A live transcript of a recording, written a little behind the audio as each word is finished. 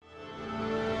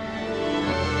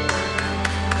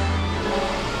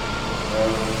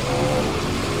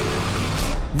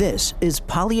This is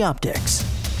PolyOptics,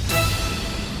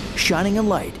 shining a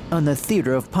light on the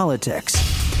theater of politics.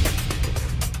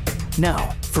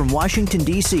 Now, from Washington,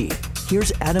 D.C.,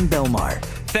 here's Adam Belmar.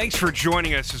 Thanks for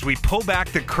joining us as we pull back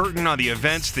the curtain on the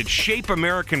events that shape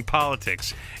American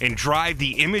politics and drive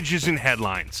the images and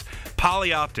headlines.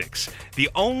 PolyOptics, the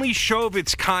only show of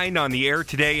its kind on the air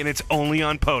today, and it's only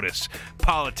on POTUS,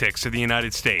 Politics of the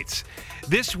United States.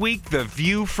 This week, the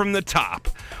view from the top.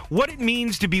 What it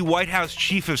means to be White House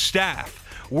Chief of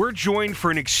Staff. We're joined for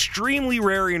an extremely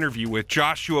rare interview with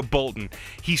Joshua Bolten.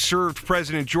 He served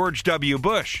President George W.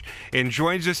 Bush and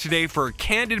joins us today for a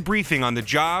candid briefing on the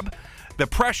job, the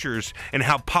pressures, and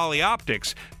how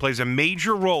PolyOptics plays a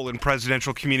major role in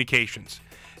presidential communications.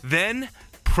 Then,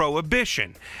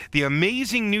 Prohibition, the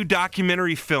amazing new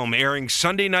documentary film airing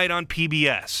Sunday night on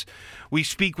PBS. We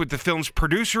speak with the film's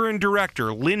producer and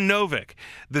director, Lynn Novick,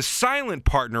 the silent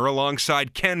partner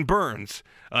alongside Ken Burns,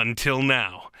 until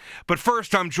now. But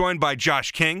first, I'm joined by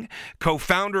Josh King,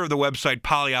 co-founder of the website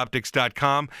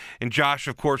polyoptics.com. And Josh,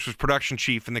 of course, was production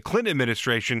chief in the Clinton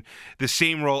administration, the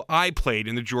same role I played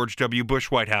in the George W.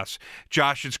 Bush White House.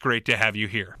 Josh, it's great to have you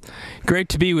here. Great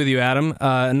to be with you, Adam.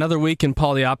 Another week in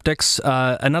PolyOptics,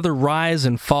 another rise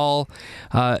and fall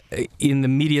in the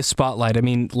media spotlight. I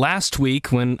mean, last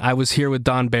week when I was here with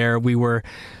Don Baer, we were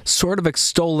sort of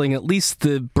extolling at least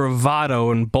the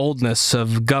bravado and boldness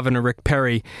of Governor Rick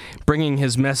Perry, bringing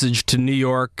his message to New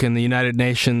York and the United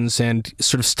Nations and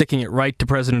sort of sticking it right to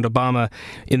President Obama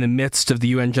in the midst of the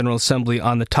UN General Assembly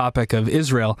on the topic of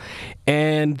Israel.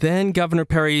 And then Governor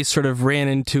Perry sort of ran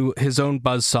into his own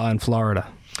buzzsaw in Florida.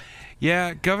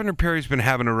 Yeah, Governor Perry's been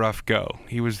having a rough go.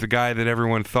 He was the guy that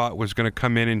everyone thought was going to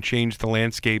come in and change the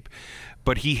landscape,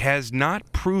 but he has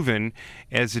not proven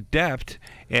as adept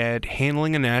at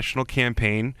handling a national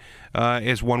campaign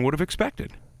as one would have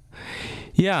expected.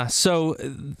 Yeah, so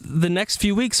the next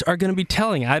few weeks are going to be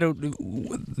telling.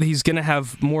 He's going to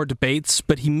have more debates,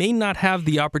 but he may not have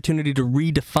the opportunity to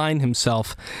redefine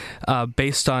himself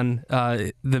based on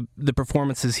the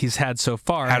performances he's had so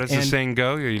far. How does the saying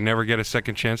go? You never get a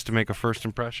second chance to make a first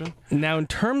impression? Now, in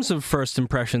terms of first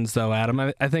impressions, though, Adam,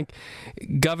 I think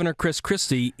Governor Chris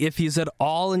Christie, if he's at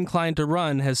all inclined to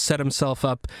run, has set himself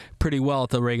up pretty well at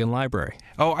the Reagan Library.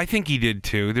 Oh, I think he did,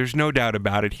 too. There's no doubt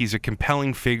about it. He's a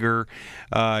compelling figure.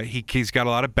 He's got a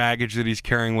lot of baggage that he's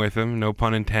carrying with him, no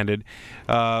pun intended.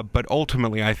 But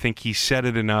ultimately, I think he said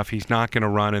it enough. He's not going to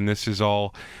run, and this is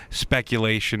all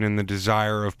speculation and the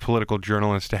desire of political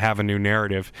journalists to have a new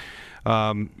narrative.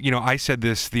 I said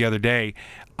this the other day.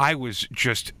 I was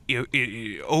just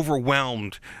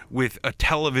overwhelmed with a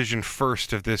television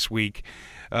first of this week.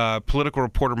 Political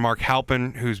reporter Mark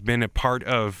Halpin, who's been a part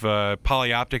of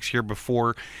PolyOptics here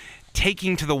before,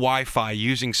 taking to the Wi-Fi,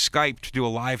 using Skype to do a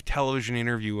live television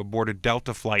interview aboard a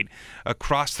Delta flight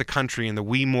across the country in the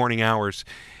wee morning hours.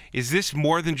 Is this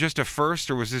more than just a first,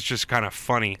 or was this just kind of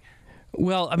funny?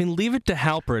 Well, I mean, leave it to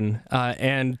Halpern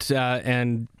and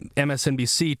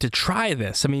MSNBC to try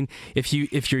this. I mean, if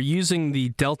you're using the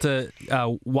Delta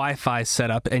Wi-Fi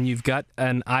setup and you've got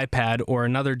an iPad or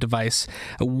another device,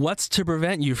 what's to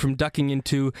prevent you from ducking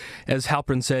into, as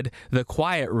Halpern said, the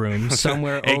quiet room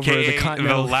somewhere over the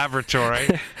continental the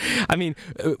laboratory? I mean,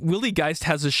 Willie Geist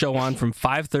has a show on from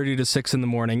 5:30 to 6 in the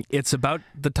morning. It's about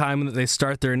the time that they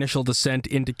start their initial descent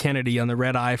into Kennedy on the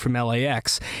red eye from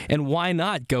LAX, and why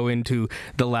not go into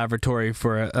the laboratory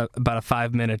for about a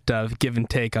 5-minute give and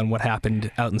take on what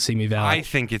happened out in Simi Valley? I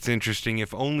think it's interesting,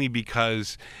 if only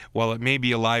because, while it may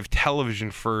be a live television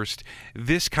first,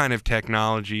 this kind of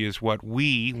technology is what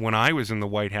we, when I was in the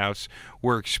White House,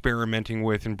 were experimenting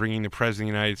with and bringing the President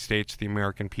of the United States to the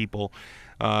American people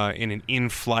in an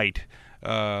in-flight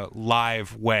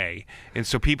live way. And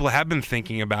so people have been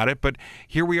thinking about it, but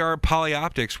here we are at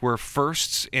PolyOptics, where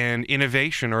firsts and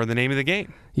innovation are the name of the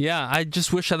game. Yeah, I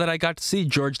just wish that I got to see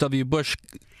George W. Bush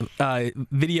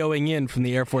videoing in from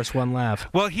the Air Force One lab.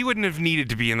 Well, he wouldn't have needed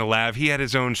to be in the lab. He had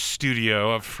his own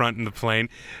studio up front in the plane.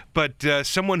 But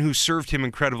someone who served him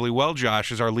incredibly well,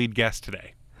 Josh, is our lead guest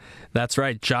today. That's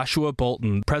right, Joshua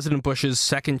Bolten, President Bush's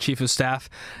second chief of staff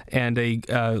and a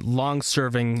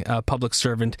long-serving public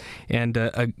servant and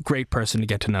a great person to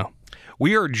get to know.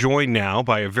 We are joined now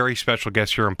by a very special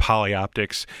guest here on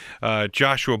PolyOptics,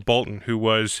 Joshua Bolten, who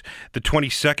was the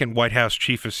 22nd White House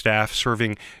Chief of Staff,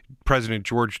 serving President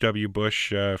George W.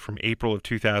 Bush from April of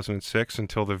 2006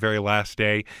 until the very last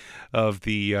day of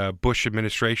the Bush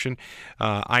administration.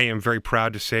 I am very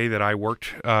proud to say that I worked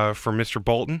for Mr.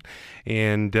 Bolten,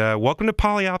 and welcome to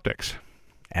PolyOptics.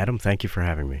 Adam, thank you for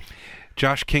having me.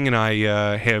 Josh King and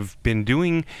I have been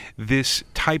doing this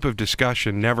type of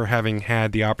discussion, never having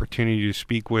had the opportunity to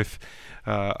speak with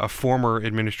a former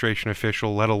administration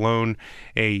official, let alone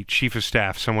a chief of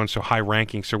staff, someone so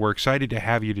high-ranking. So we're excited to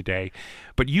have you today.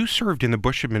 But you served in the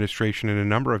Bush administration in a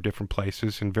number of different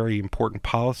places and very important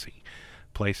policy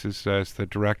places as the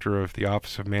director of the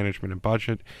Office of Management and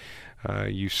Budget.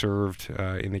 You served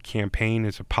in the campaign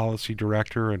as a policy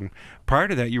director, and prior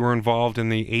to that, you were involved in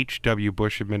the H.W.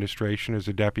 Bush administration as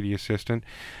a deputy assistant.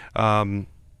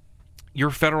 Your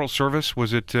federal service,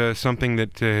 was it something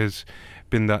that has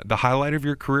been the highlight of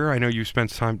your career? I know you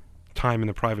spent time in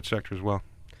the private sector as well.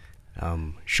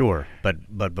 Sure,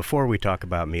 but before we talk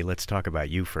about me, let's talk about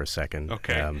you for a second.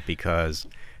 Okay. Because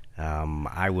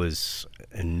I was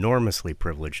enormously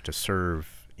privileged to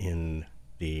serve in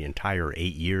the entire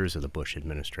 8 years of the Bush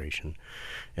administration.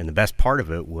 And the best part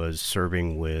of it was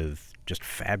serving with just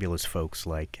fabulous folks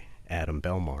like Adam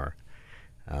Belmar.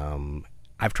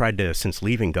 I've tried to, since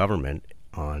leaving government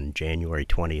on January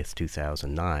 20th,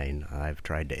 2009, I've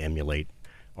tried to emulate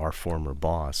our former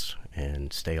boss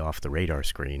and stay off the radar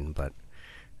screen. But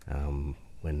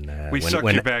when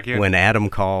Adam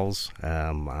calls,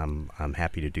 I'm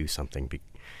happy to do something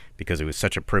because it was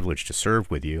such a privilege to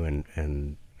serve with you,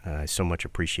 and I so much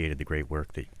appreciated the great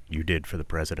work that you did for the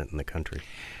president and the country.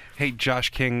 Hey,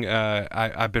 Josh King,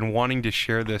 I've been wanting to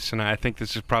share this, and I think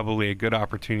this is probably a good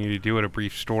opportunity to do it, a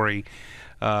brief story.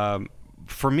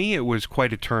 For me, it was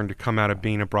quite a turn to come out of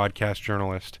being a broadcast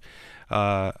journalist,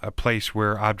 a place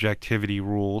where objectivity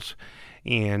rules,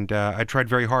 and I tried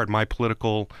very hard. My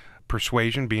political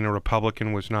persuasion, being a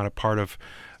Republican, was not a part of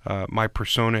my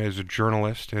persona as a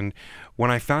journalist, and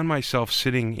when I found myself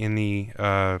sitting in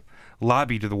the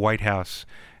lobby to the White House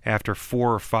after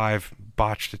 4 or 5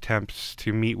 botched attempts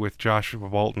to meet with Joshua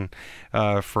Bolten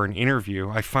for an interview,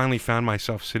 I finally found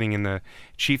myself sitting in the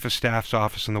Chief of Staff's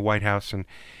office in the White House, and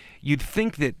you'd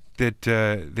think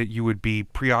that you would be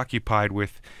preoccupied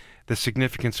with the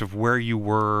significance of where you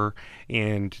were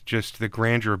and just the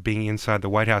grandeur of being inside the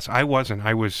White House. I wasn't.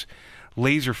 I was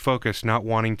laser focused, not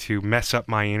wanting to mess up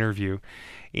my interview.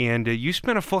 And you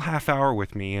spent a full half hour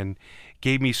with me and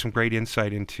gave me some great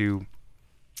insight into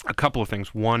a couple of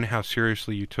things. One, how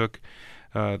seriously you took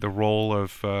the role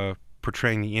of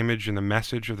portraying the image and the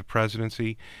message of the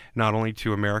presidency, not only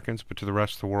to Americans but to the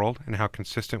rest of the world, and how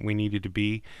consistent we needed to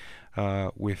be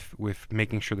with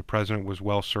making sure the president was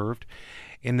well served.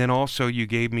 And then also you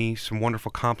gave me some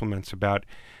wonderful compliments about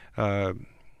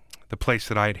the place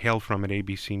that I had hailed from at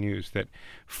ABC News, that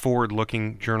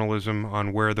forward-looking journalism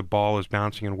on where the ball is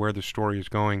bouncing and where the story is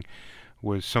going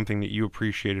was something that you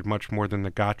appreciated much more than the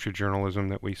gotcha journalism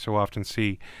that we so often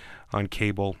see on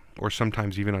cable or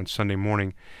sometimes even on Sunday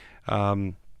morning.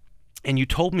 And you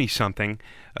told me something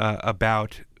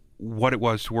about what it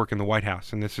was to work in the White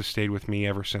House, and this has stayed with me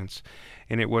ever since.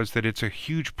 And it was that it's a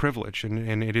huge privilege,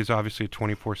 and it is obviously a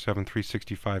 24/7,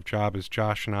 365 job, as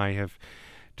Josh and I have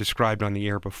described on the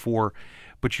air before.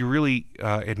 But you really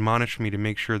admonished me to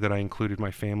make sure that I included my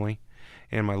family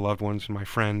and my loved ones and my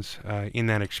friends in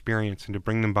that experience, and to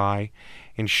bring them by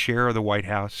and share the White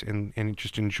House and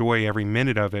just enjoy every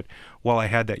minute of it while I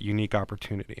had that unique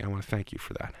opportunity. I want to thank you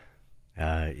for that.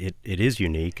 It is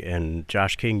unique, and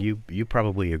Josh King, you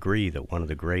probably agree that one of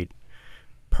the great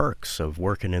perks of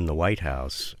working in the White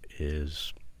House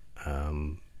is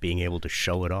being able to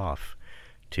show it off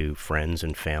to friends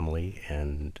and family,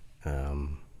 and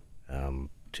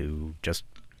to just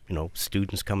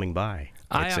students coming by.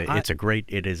 It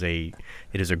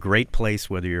is a great place,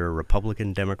 whether you're a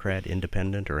Republican, Democrat,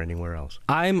 Independent, or anywhere else.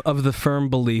 I'm of the firm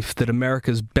belief that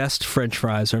America's best French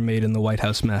fries are made in the White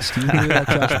House mess. Do you agree with that,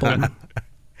 Josh Bolten?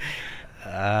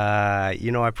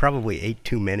 I probably ate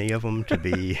too many of them to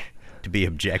be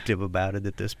objective about it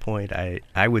at this point.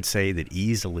 I would say that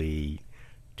easily,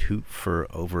 for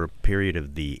over a period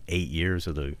of the 8 years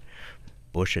of the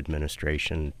Bush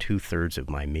administration, 2/3 of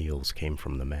my meals came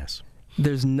from the mess.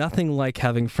 There's nothing like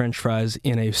having French fries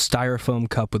in a styrofoam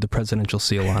cup with the presidential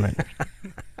seal on it.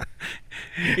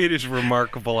 It is a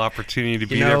remarkable opportunity to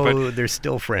be there. But there's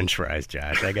still French fries,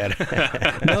 Josh. I got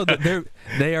No,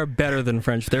 they are better than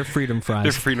French. They're freedom fries.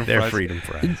 They're freedom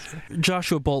fries.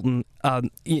 Joshua Bolten,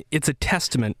 it's a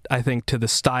testament, I think, to the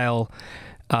style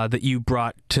that you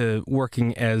brought to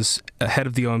working as a head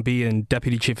of the OMB and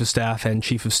deputy chief of staff and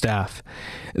chief of staff,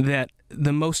 that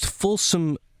the most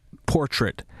fulsome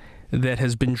portrait that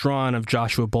has been drawn of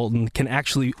Joshua Bolten can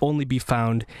actually only be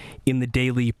found in the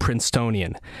Daily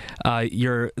Princetonian,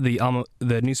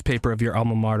 the newspaper of your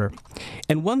alma mater.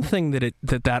 And one thing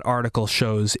that article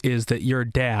shows is that your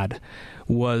dad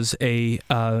was a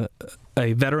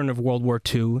veteran of World War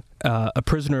II, a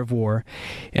prisoner of war,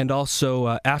 and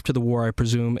also after the war, I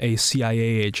presume, a CIA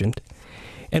agent.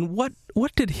 And what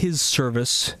did his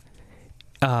service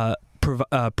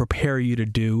prepare you to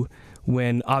do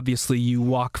when obviously you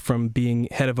walk from being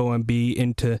head of OMB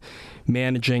into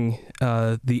managing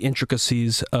the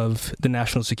intricacies of the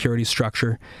national security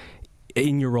structure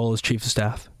in your role as chief of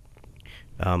staff?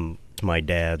 My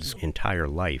dad's entire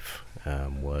life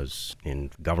was in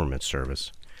government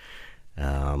service,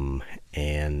 and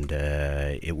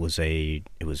it was a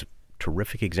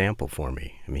terrific example for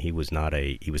me. I mean, he was not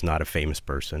a famous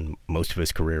person. Most of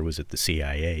his career was at the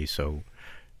CIA, so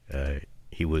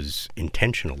he was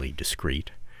intentionally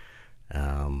discreet.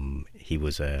 He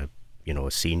was a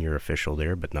senior official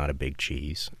there, but not a big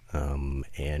cheese.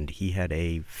 And he had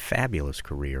a fabulous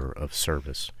career of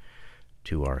service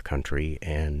to our country,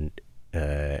 and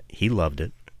he loved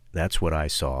it. That's what I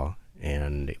saw,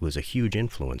 and it was a huge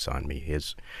influence on me.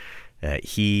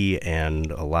 He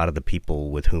and a lot of the people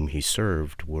with whom he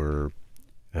served were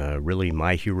really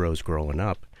my heroes growing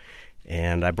up.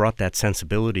 And I brought that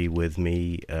sensibility with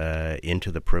me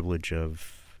into the privilege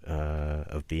of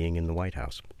being in the White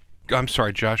House. I'm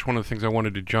sorry, Josh. One of the things I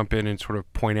wanted to jump in and sort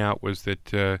of point out was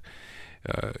that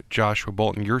Joshua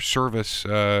Bolten, your service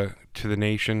to the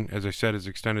nation, as I said, is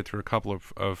extended through a couple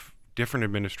of different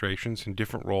administrations and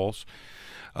different roles.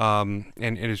 And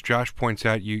as Josh points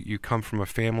out, you come from a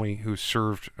family who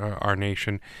served our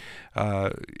nation.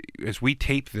 As we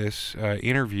tape this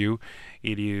interview,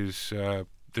 it is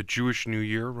the Jewish New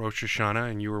Year, Rosh Hashanah,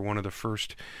 and you were one of the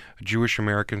first Jewish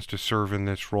Americans to serve in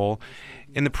this role.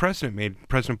 And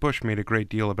President Bush made a great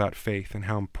deal about faith and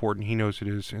how important he knows it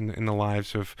is in the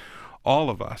lives of all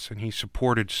of us, and he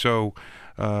supported so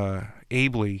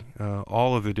ably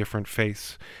all of the different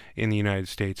faiths in the United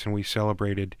States, and we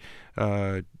celebrated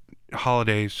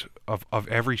holidays of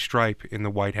every stripe in the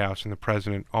White House, and the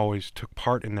president always took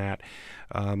part in that.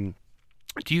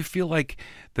 Do you feel like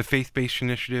the faith-based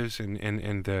initiatives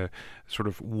and the sort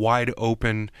of wide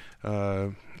open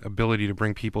ability to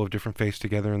bring people of different faiths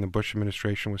together in the Bush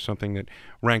administration was something that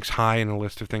ranks high in a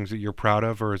list of things that you're proud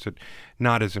of, or is it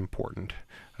not as important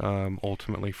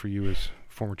ultimately for you as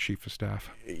former chief of staff?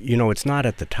 It's not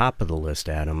at the top of the list,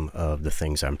 Adam, of the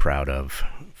things I'm proud of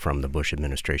from the Bush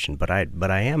administration, but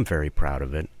I am very proud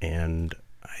of it, and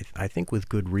I think with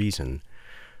good reason.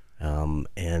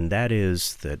 And that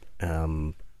is that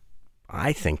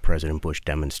I think President Bush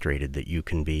demonstrated that you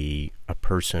can be a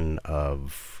person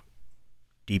of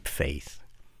deep faith,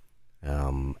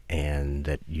 and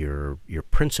that your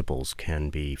principles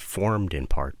can be formed in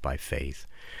part by faith,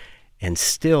 and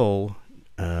still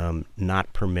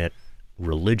not permit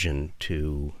religion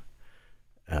to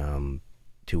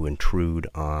intrude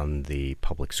on the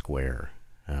public square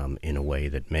in a way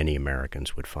that many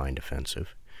Americans would find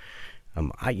offensive.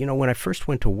 When I first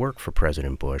went to work for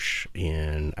President Bush,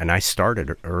 and I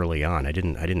started early on. I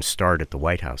didn't start at the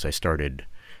White House. I started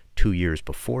 2 years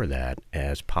before that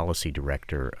as policy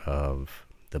director of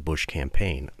the Bush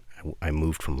campaign. I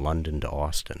moved from London to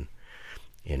Austin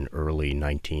in early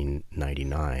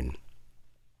 1999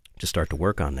 to start to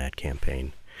work on that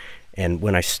campaign. And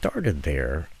when I started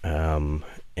there,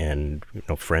 and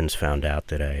friends found out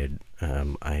that I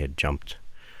had jumped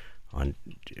on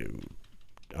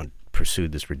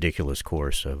pursued this ridiculous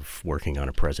course of working on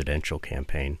a presidential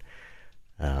campaign,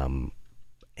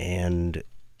 and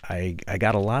I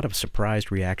got a lot of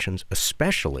surprised reactions,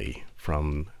 especially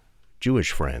from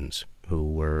Jewish friends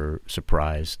who were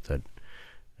surprised that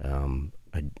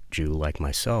a Jew like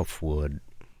myself would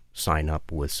sign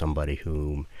up with somebody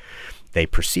whom they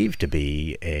perceived to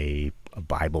be a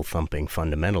Bible-thumping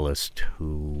fundamentalist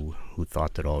who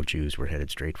thought that all Jews were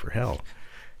headed straight for hell.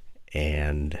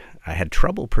 And I had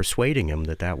trouble persuading him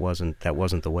that wasn't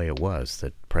the way it was,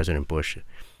 that President Bush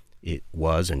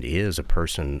was and is a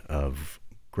person of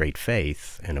great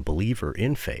faith and a believer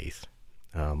in faith,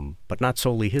 but not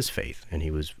solely his faith. And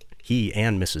he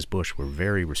and Mrs. Bush were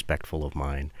very respectful of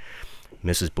mine.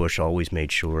 Mrs. Bush always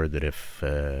made sure that if,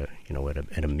 at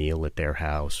a meal at their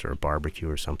house or a barbecue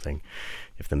or something,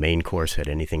 if the main course had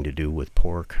anything to do with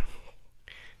pork,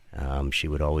 she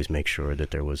would always make sure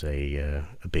that there was a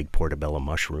big portobello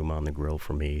mushroom on the grill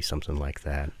for me, something like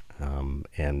that.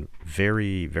 And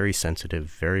very, very sensitive,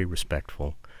 very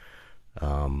respectful.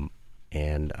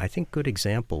 And I think good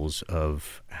examples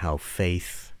of how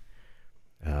faith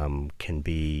can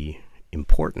be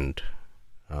important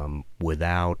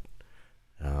without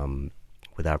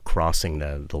crossing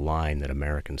the line that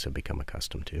Americans have become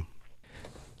accustomed to.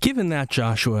 Given that,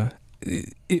 Joshua,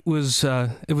 it was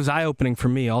eye-opening for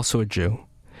me, also a Jew,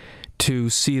 to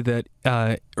see that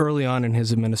early on in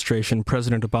his administration,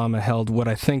 President Obama held what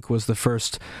I think was the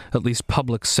first, at least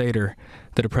public Seder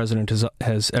that a president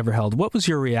has ever held. What was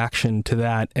your reaction to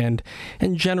that, and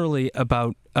generally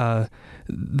about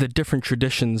the different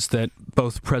traditions that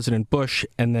both President Bush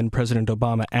and then President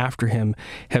Obama after him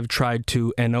have tried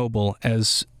to ennoble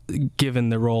as given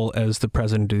the role as the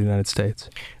President of the United States?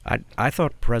 I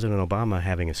thought President Obama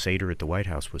having a Seder at the White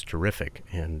House was terrific,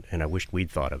 and I wished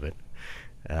we'd thought of it.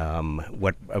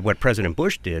 What President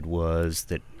Bush did was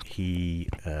that he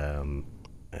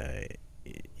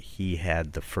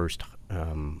had the first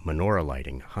menorah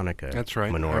lighting, Hanukkah. That's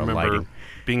right. Menorah I remember lighting.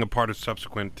 being a part of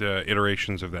subsequent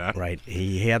iterations of that. Right.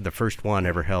 He had the first one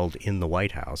ever held in the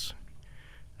White House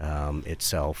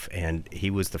itself, and he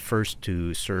was the first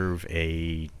to serve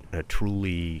a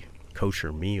truly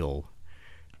kosher meal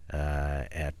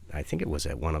at, I think it was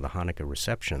at one of the Hanukkah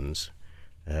receptions,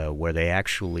 where they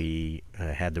actually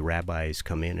had the rabbis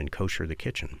come in and kosher the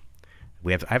kitchen.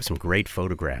 I have some great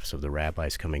photographs of the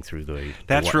rabbis coming through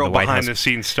That's real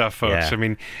behind-the-scenes stuff, folks. Yeah. I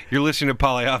mean, you're listening to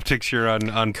Polyoptics. You're on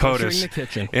POTUS, the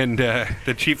kitchen, and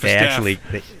the chief of they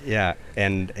staff.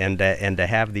 And to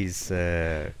have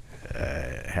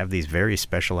these very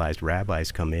specialized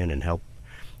rabbis come in and help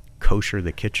kosher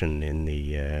the kitchen in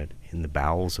the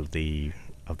bowels of the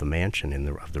mansion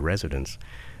of the residence.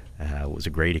 It was a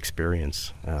great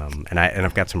experience, and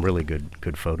I've got some really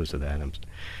good photos of that.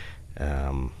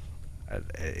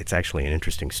 It's actually an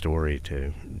interesting story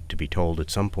to be told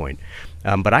at some point,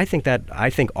 but I think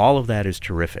all of that is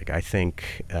terrific. I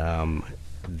think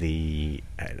the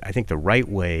right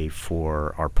way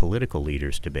for our political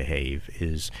leaders to behave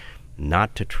is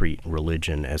not to treat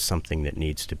religion as something that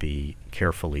needs to be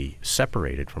carefully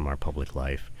separated from our public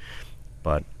life,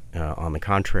 but on the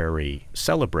contrary,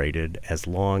 celebrated as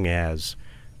long as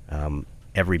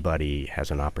everybody has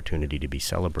an opportunity to be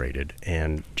celebrated.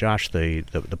 And Josh, the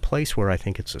place where I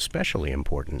think it's especially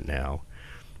important now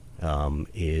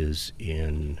is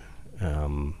in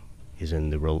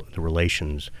the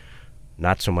relations,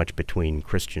 not so much between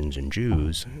Christians and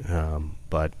Jews,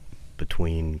 but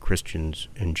between Christians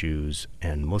and Jews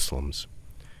and Muslims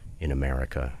in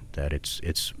America. That it's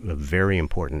a very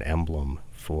important emblem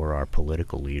for our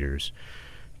political leaders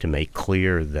to make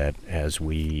clear that as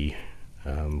we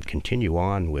continue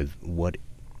on with what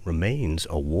remains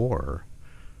a war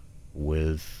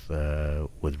with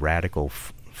radical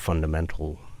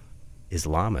fundamental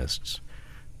Islamists,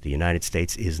 the United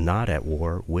States is not at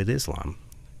war with Islam.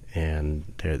 And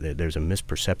there's a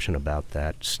misperception about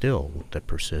that still that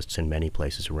persists in many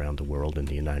places around the world in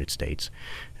the United States.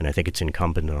 And I think it's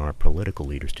incumbent on our political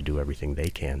leaders to do everything they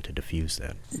can to diffuse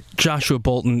that. Joshua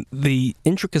Bolten, the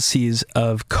intricacies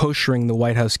of koshering the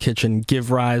White House kitchen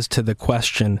give rise to the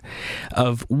question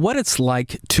of what it's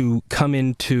like to come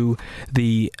into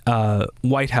the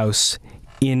White House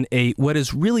in what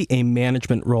is really a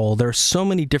management role. There are so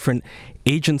many different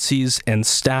agencies and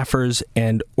staffers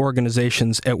and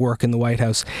organizations at work in the White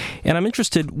House, and I'm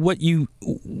interested what you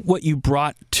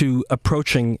brought to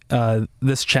approaching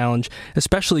this challenge,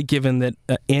 especially given that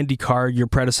Andy Card, your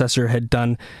predecessor, had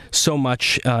done so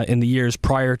much in the years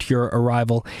prior to your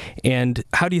arrival. And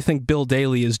how do you think Bill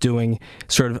Daley is doing,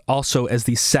 sort of also as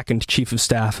the second chief of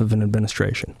staff of an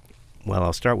administration? Well,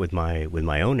 I'll start with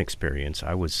my own experience.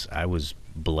 I was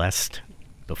blessed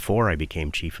before I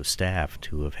became chief of staff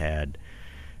to have had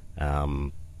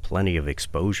plenty of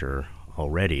exposure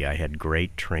already. I had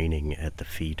great training at the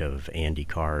feet of Andy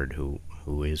Card,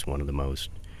 who is one of the most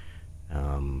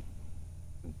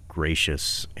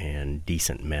gracious and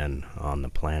decent men on the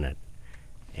planet,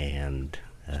 and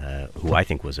who I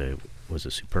think was a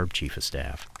superb chief of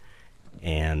staff,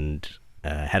 and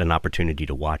had an opportunity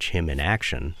to watch him in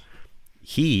action.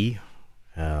 He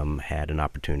had an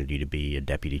opportunity to be a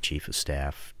deputy chief of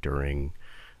staff during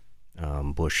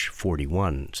Bush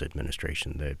 41's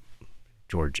administration, the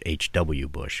George H.W.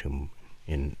 Bush,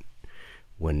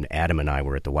 when Adam and I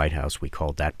were at the White House, we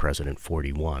called that president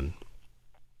 41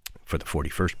 for the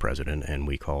 41st president, and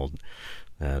we called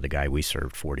the guy we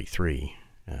served 43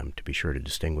 to be sure to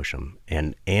distinguish them.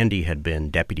 And Andy had been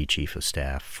deputy chief of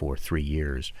staff for 3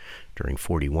 years during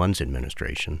 41's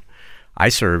administration. I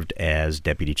served as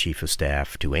deputy chief of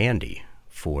staff to Andy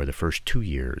for the first 2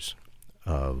 years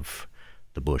of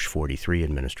the Bush 43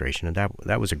 administration, and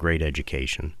that was a great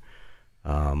education.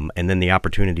 And then the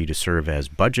opportunity to serve as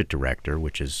budget director,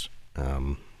 which is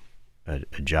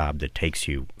a job that takes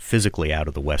you physically out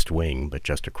of the West Wing, but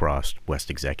just across West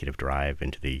Executive Drive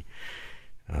into the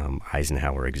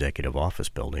Eisenhower Executive Office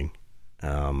Building,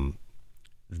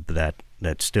 that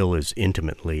still is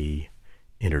intimately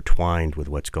intertwined with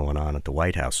what's going on at the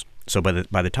White House. So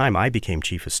by the time I became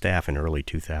chief of staff in early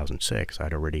 2006,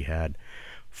 I'd already had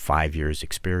 5 years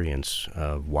experience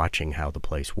of watching how the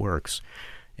place works,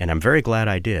 and I'm very glad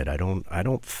I did. I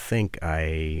don't think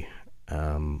I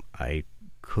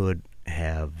could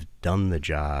have done the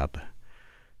job,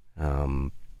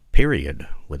 period,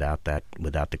 without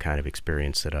the kind of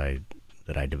experience that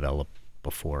I developed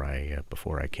before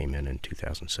I came in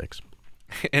 2006.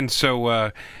 And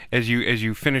so, as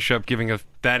you finish up giving us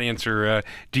that answer,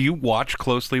 do you watch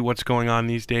closely what's going on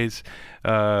these days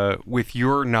with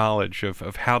your knowledge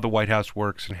of how the White House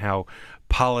works and how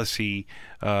policy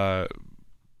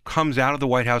comes out of the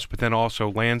White House, but then also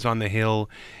lands on the Hill,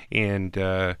 and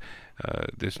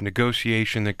this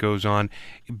negotiation that goes on?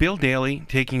 Bill Daley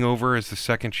taking over as the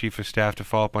second chief of staff, to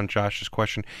follow up on Josh's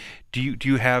question, do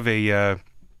you have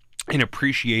an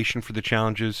appreciation for the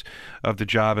challenges of the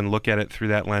job and look at it through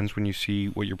that lens when you see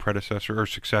what your predecessor or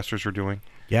successors are doing?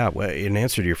 Yeah, well, in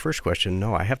answer to your first question,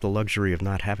 no, I have the luxury of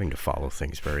not having to follow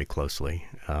things very closely.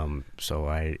 So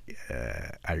I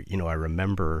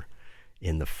remember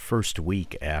in the first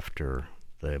week after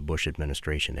the Bush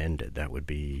administration ended, that would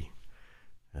be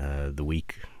the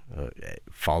week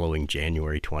following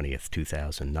January 20th,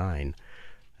 2009,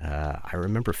 I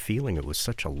remember feeling it was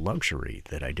such a luxury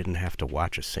that I didn't have to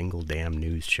watch a single damn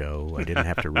news show. I didn't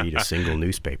have to read a single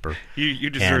newspaper. You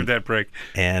deserved that break.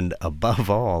 And above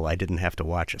all, I didn't have to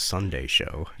watch a Sunday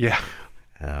show. Yeah.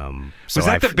 Was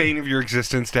that the bane of your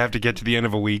existence, to have to get to the end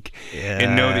of a week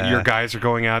and know that your guys are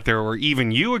going out there, or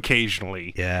even you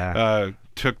occasionally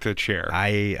took the chair?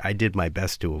 I did my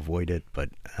best to avoid it, but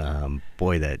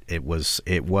boy, that it was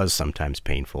sometimes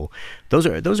painful. Those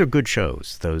are good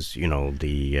shows. Those,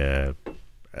 the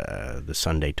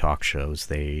Sunday talk shows,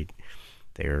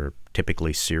 they're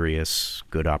typically serious,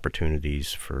 good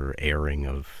opportunities for airing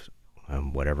of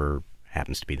whatever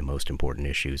happens to be the most important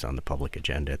issues on the public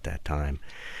agenda at that time.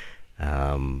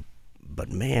 But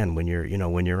man, when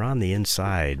you're on the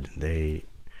inside, they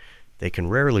can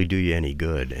rarely do you any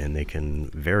good, and they can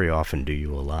very often do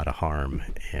you a lot of harm.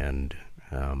 And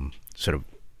sort of,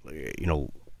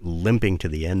 limping to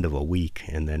the end of a week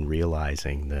and then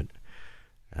realizing that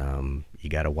you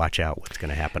got to watch out what's going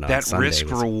to happen on Sunday. That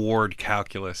risk-reward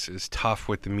calculus is tough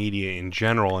with the media in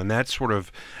general, and that's sort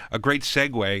of a great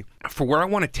segue for where I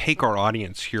want to take our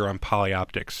audience here on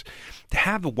PolyOptics. To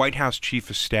have the White House Chief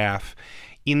of Staff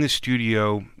in the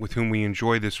studio with whom we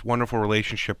enjoy this wonderful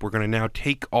relationship, we're going to now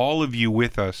take all of you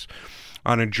with us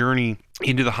on a journey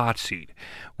into the hot seat,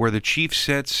 where the chief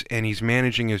sits and he's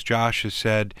managing, as Josh has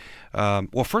said.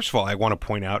 Well, first of all, I want to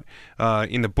point out,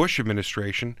 in the Bush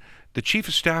administration, the chief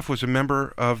of staff was a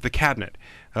member of the cabinet.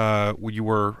 You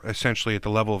were essentially at the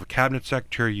level of a cabinet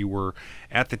secretary. You were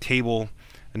at the table,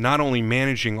 not only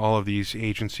managing all of these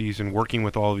agencies and working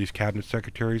with all of these cabinet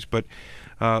secretaries, but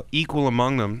equal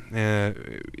among them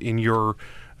in your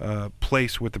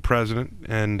place with the president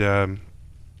and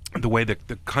the way that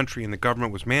the country and the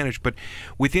government was managed. But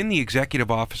within the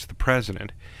executive office of the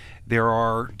president, there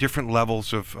are different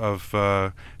levels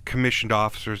of commissioned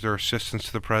officers. There are assistants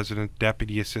to the president,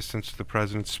 deputy assistants to the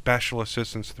president, special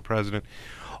assistants to the president,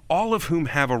 all of whom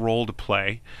have a role to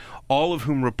play, all of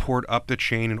whom report up the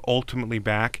chain and ultimately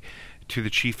back to the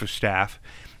chief of staff.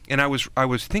 And I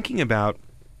was thinking about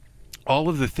all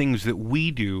of the things that we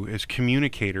do as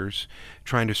communicators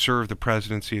trying to serve the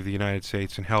presidency of the United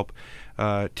States and help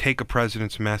take a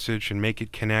president's message and make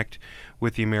it connect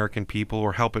with the American people,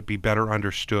 or help it be better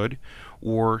understood,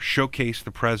 or showcase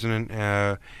the president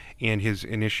and his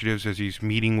initiatives as he's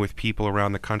meeting with people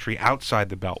around the country outside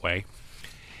the Beltway.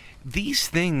 These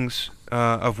things,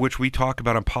 of which we talk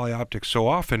about on PolyOptics so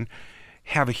often,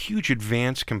 have a huge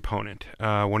advance component.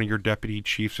 One of your deputy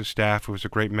chiefs of staff, who was a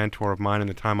great mentor of mine in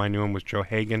the time I knew him, was Joe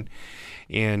Hagan,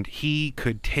 and he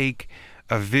could take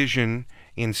a vision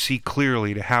and see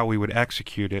clearly to how we would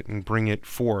execute it and bring it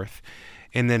forth.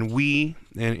 And then we,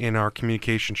 in our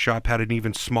communication shop, had an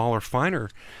even smaller, finer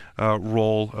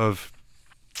role of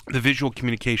the visual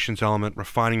communications element,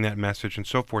 refining that message and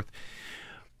so forth.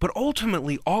 But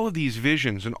ultimately, all of these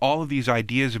visions and all of these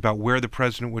ideas about where the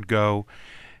president would go,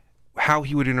 how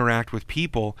he would interact with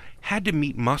people, had to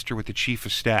meet muster with the chief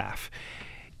of staff.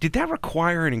 Did that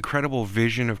require an incredible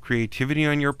vision of creativity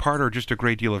on your part, or just a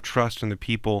great deal of trust in the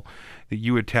people that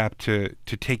you would tap to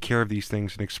take care of these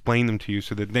things and explain them to you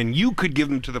so that then you could give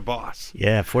them to the boss?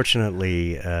 Yeah,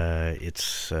 fortunately,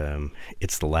 it's the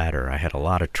latter. I had a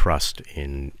lot of trust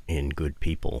in good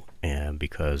people, and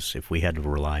because if we had to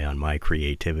rely on my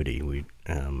creativity, we'd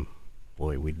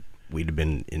have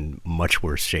been in much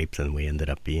worse shape than we ended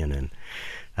up being in.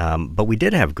 But we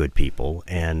did have good people,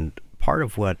 and part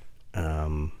of what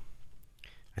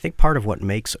I think part of what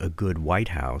makes a good White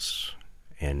House,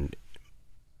 and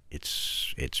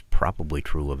it's probably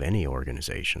true of any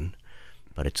organization,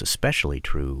 but it's especially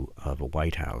true of a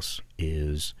White House,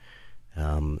 is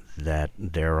that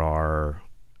there are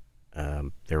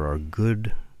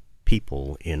good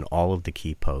people in all of the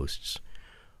key posts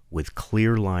with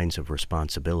clear lines of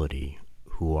responsibility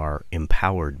who are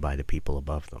empowered by the people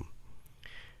above them.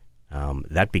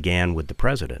 That began with the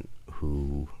president,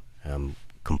 who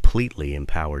completely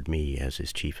empowered me as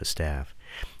his chief of staff.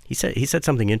 He said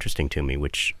something interesting to me,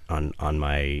 which on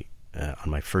my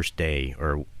first day,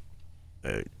 or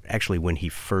actually when he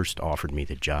first offered me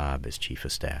the job as chief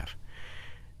of staff,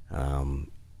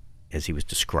 as he was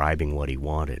describing what he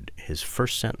wanted, his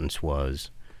first sentence was,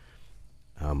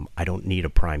 "I don't need a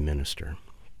prime minister."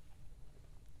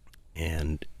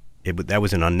 And that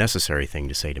was an unnecessary thing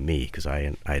to say to me, because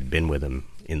I had been with him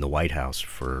in the White House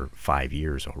for 5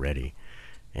 years already,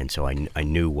 and so I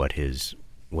knew what his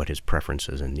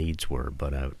preferences and needs were.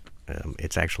 But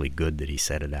it's actually good that he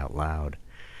said it out loud,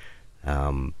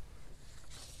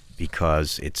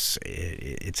 because it's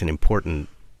an important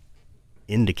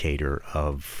indicator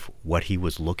of what he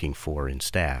was looking for in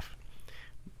staff.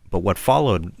 But what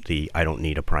followed the "I don't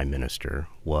need a prime minister"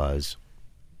 was,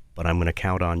 "But I'm going to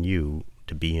count on you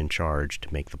to be in charge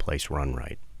to make the place run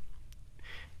right."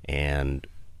 And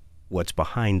what's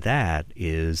behind that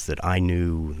is that I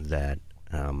knew that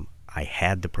I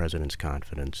had the president's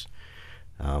confidence,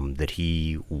 that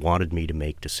he wanted me to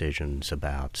make decisions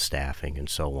about staffing and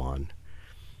so on.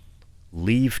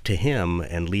 Leave to him,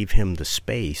 and leave him the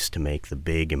space to make the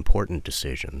big, important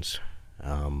decisions,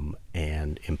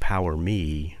 and empower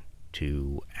me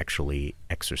to actually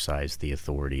exercise the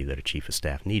authority that a chief of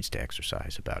staff needs to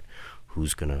exercise about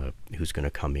who's gonna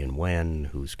come in when,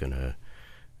 who's gonna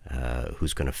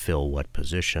fill what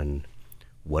position,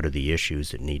 what are the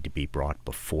issues that need to be brought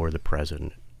before the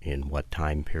president, in what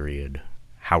time period,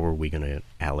 how are we going to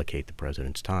allocate the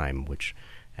president's time, which,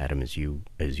 Adam, as you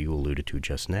alluded to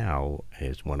just now,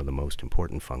 is one of the most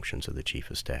important functions of the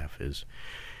chief of staff, is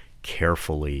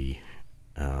carefully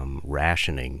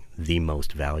rationing the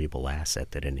most valuable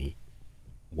asset that any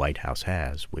White House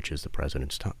has, which is the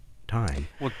president's time.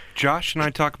 Well, Josh and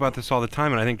I talk about this all the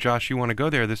time, and I think, Josh, you want to go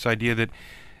there, this idea that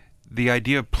the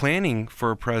idea of planning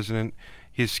for a president,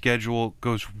 his schedule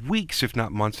goes weeks, if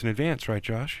not months in advance, right,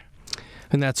 Josh?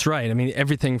 And that's right. I mean,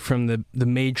 everything from the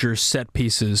major set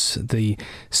pieces, the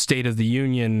State of the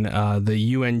Union, the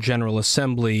UN General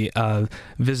Assembly,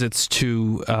 visits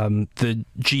to the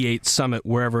G8 summit,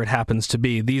 wherever it happens to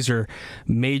be. These are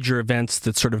major events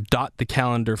that sort of dot the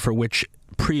calendar for which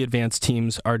pre-advanced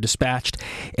teams are dispatched.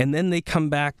 And then they come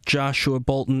back, Joshua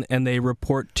Bolten, and they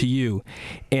report to you.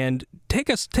 And take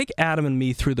Adam and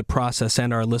me through the process,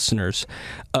 and our listeners,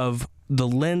 of the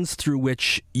lens through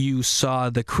which you saw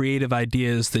the creative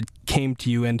ideas that came to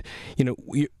you, and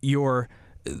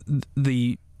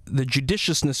the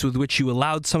judiciousness with which you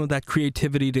allowed some of that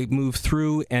creativity to move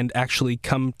through and actually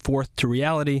come forth to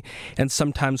reality, and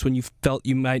sometimes when you felt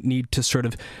you might need to sort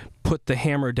of put the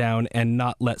hammer down and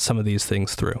not let some of these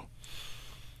things through.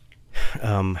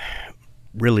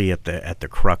 Really, at the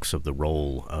crux of the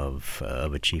role of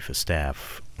a chief of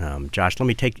staff, Josh, let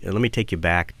me take you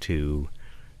back to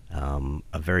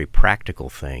a very practical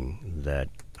thing that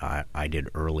I did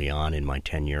early on in my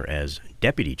tenure as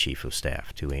deputy chief of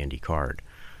staff to Andy Card,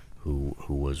 who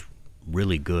was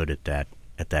really good at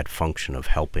that function of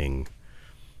helping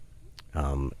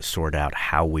sort out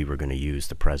how we were going to use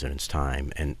the president's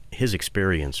time. And his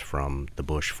experience from the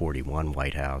Bush 41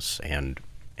 White House and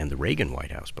the Reagan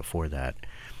White House before that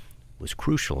was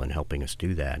crucial in helping us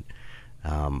do that.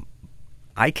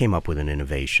 I came up with an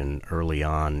innovation early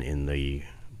on in the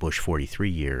Bush 43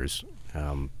 years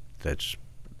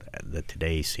that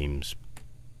today seems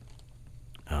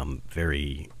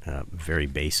very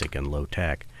basic and low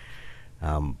tech.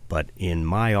 But in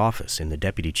my office, in the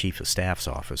Deputy Chief of Staff's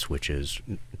office, which is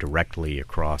directly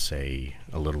across a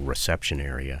little reception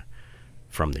area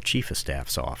from the Chief of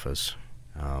Staff's office,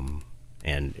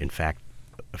 and in fact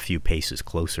a few paces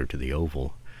closer to the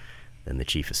Oval than the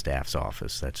Chief of Staff's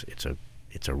office. It's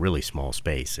it's a really small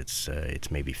space.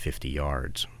 It's maybe 50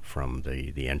 yards from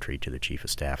the entry to the Chief of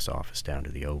Staff's office down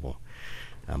to the Oval.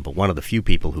 But one of the few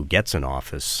people who gets an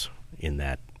office in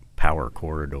that power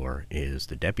corridor is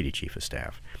the Deputy Chief of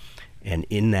Staff. And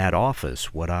in that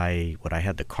office, what I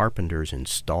had the carpenters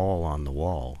install on the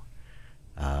wall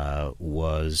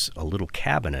was a little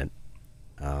cabinet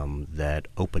that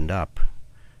opened up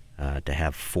to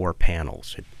have 4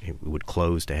 panels. It would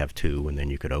close to have 2, and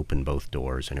then you could open both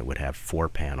doors, and it would have 4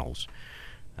 panels,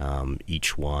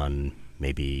 each one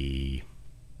maybe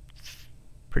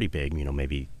pretty big,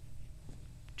 maybe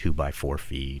 2 by 4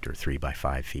 feet or 3 by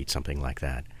 5 feet, something like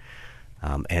that.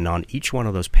 And on each one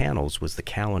of those panels was the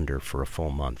calendar for a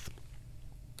full month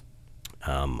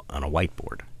on a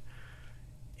whiteboard.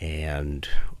 And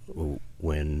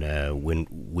when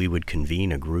we would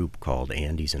convene a group called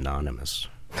Andy's Anonymous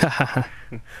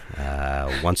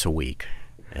once a week,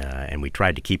 and we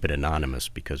tried to keep it anonymous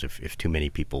because if too many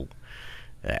people,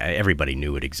 everybody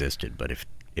knew it existed, but if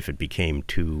it became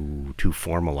too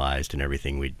formalized and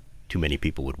everything, too many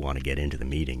people would want to get into the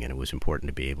meeting, and it was important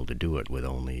to be able to do it with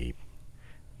only,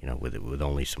 with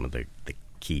only some of the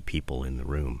key people in the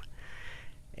room.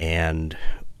 And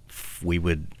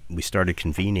we started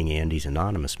convening Andy's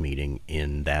Anonymous meeting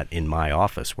in my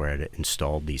office, where I had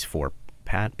installed these 4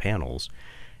 panels,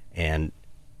 and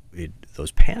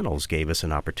those panels gave us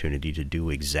an opportunity to do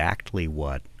exactly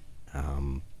what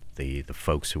the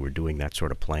folks who were doing that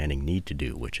sort of planning need to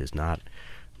do, which is not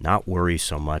worry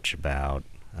so much about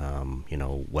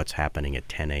what's happening at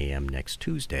 10 a.m. next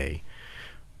Tuesday,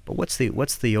 but what's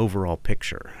the overall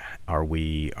picture? Are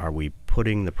we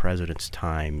putting the president's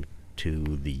time to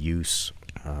the use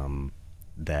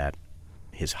that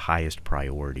his highest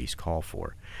priorities call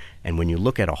for? And when you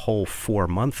look at a whole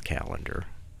 4-month calendar,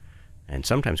 and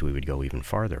sometimes we would go even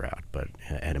farther out, but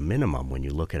at a minimum, when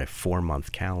you look at a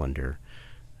 4-month calendar,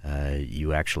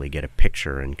 you actually get a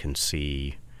picture and can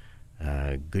see,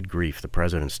 good grief, the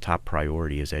president's top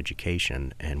priority is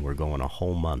education, and we're going a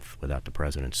whole month without the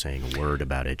president saying a word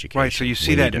about education. Right, so you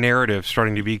see that narrative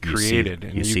starting to be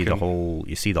created. You see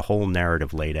the whole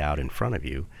narrative laid out in front of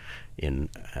you in,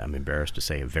 I'm embarrassed to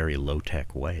say, a very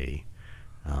low-tech way.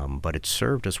 But it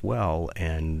served us well,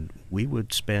 and we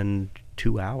would spend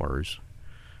 2 hours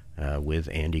with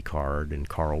Andy Card and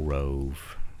Karl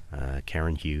Rove,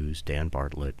 Karen Hughes, Dan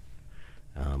Bartlett,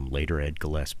 later Ed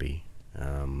Gillespie.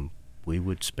 We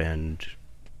would spend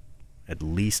at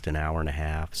least an hour and a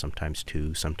half, sometimes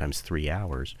 2, sometimes 3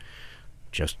 hours,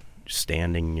 just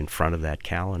standing in front of that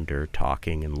calendar,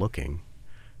 talking and looking,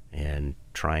 and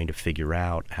trying to figure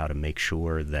out how to make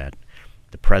sure that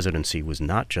the presidency was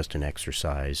not just an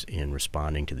exercise in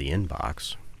responding to the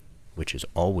inbox, which is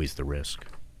always the risk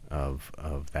of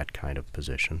that kind of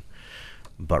position,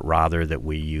 but rather that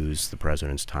we use the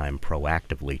president's time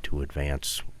proactively to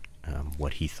advance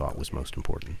what he thought was most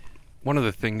important. One of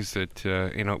the things that,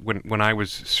 when I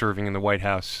was serving in the White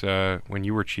House, when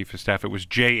you were Chief of Staff, it was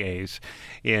JAs,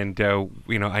 and,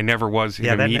 I never was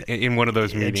in one of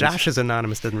those meetings. Josh's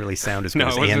Anonymous doesn't really sound as good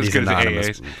as Andy's Andy's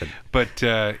Anonymous. As but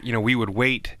we would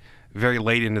wait very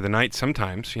late into the night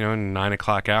sometimes, in the 9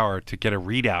 o'clock hour, to get a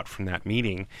readout from that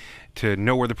meeting, to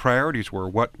know where the priorities were,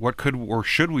 what could or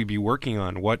should we be working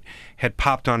on, what had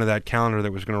popped onto that calendar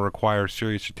that was going to require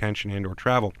serious attention and or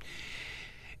travel.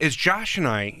 As Josh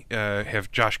King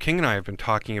and I have been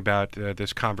talking about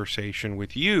this conversation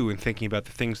with you and thinking about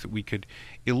the things that we could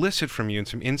elicit from you and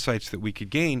some insights that we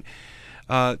could gain,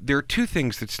 there are 2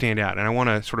 things that stand out, and I want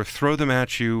to sort of throw them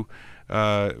at you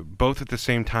both at the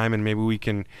same time, and maybe we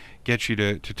can get you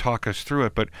to talk us through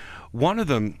it. But one of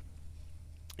them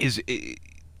is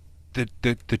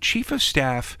the Chief of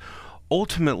Staff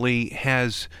ultimately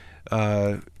has,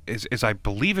 as I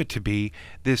believe it to be,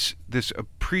 this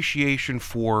appreciation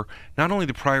for not only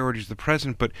the priorities of the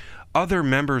president, but other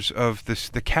members of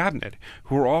the cabinet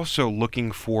who are also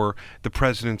looking for the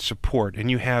president's support. And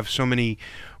you have so many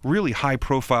really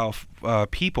high-profile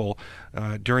people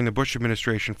during the Bush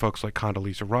administration, folks like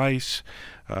Condoleezza Rice,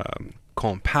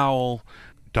 Colin Powell,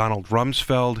 Donald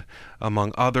Rumsfeld,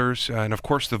 among others, and of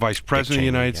course the Vice President of the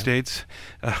United States,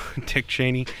 Dick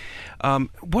Cheney.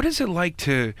 What is it like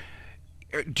to...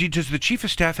 does the Chief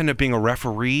of Staff end up being a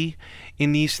referee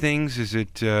in these things? Is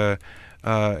it an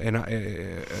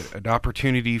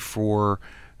opportunity for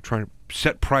trying to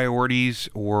set priorities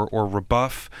or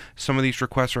rebuff some of these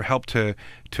requests, or help to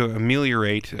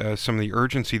ameliorate some of the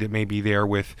urgency that may be there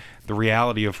with the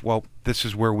reality of, well, this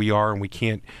is where we are and we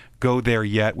can't go there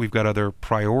yet, we've got other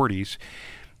priorities?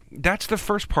 That's the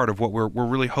first part of what we're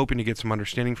really hoping to get some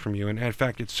understanding from you. And in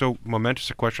fact, it's so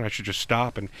momentous a question, I should just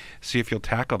stop and see if you'll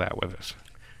tackle that with us.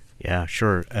 Yeah,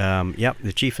 sure.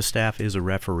 The chief of staff is a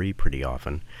referee pretty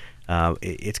often.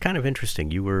 It's kind of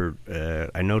interesting. You were,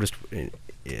 I noticed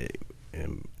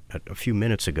a few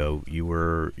minutes ago, you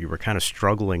were kind of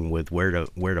struggling with where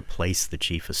to place the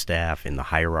chief of staff in the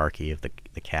hierarchy of the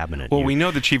cabinet. Well, we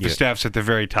know the chief of staff's at the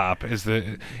very top,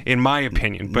 in my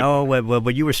opinion. But no,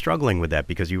 but you were struggling with that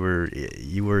because you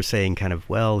were saying kind of,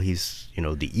 well, he's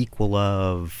the equal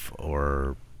of,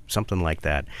 or something like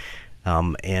that.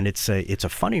 And it's a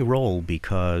funny role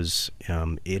because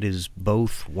it is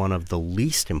both one of the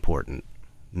least important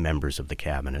members of the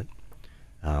cabinet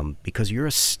because you're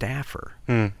a staffer.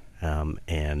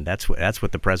 And that's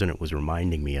what the president was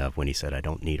reminding me of when he said, I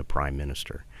don't need a prime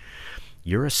minister.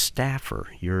 You're a staffer.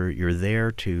 You're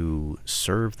there to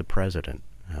serve the president.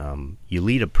 You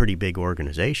lead a pretty big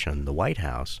organization, the White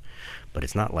House, but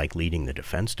it's not like leading the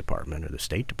Defense Department or the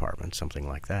State Department, something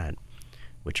like that,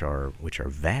 which are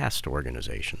vast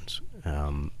organizations.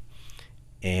 So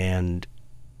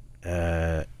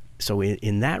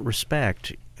in that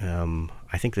respect,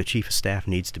 I think the chief of staff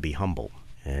needs to be humble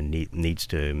and needs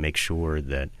to make sure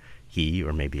that he,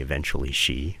 or maybe eventually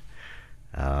she,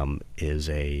 is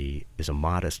a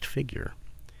modest figure.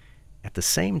 At the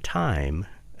same time,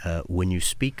 when you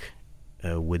speak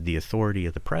with the authority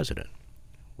of the president,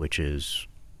 which is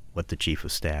what the chief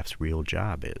of staff's real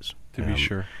job is, to be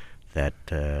sure, that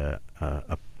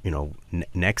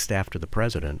next after the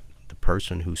president, the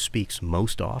person who speaks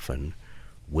most often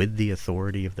with the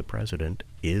authority of the president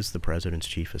is the president's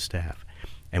chief of staff.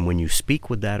 And when you speak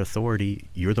with that authority,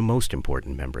 you're the most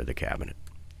important member of the cabinet.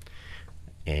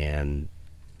 And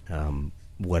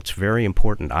what's very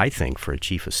important, I think, for a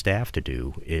chief of staff to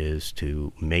do is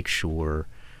to make sure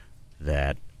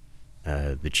that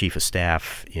the chief of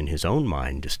staff in his own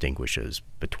mind distinguishes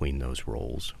between those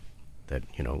roles, that,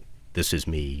 this is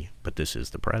me, but this is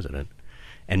the president,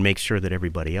 and make sure that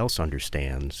everybody else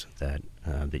understands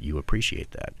that you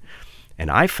appreciate that. And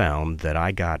I found that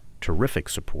I got terrific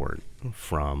support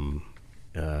from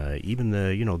even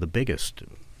the biggest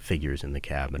figures in the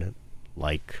cabinet,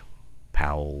 like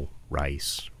Powell,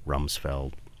 Rice,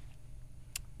 Rumsfeld,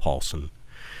 Paulson.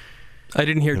 I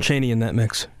didn't hear Cheney in that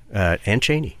mix. And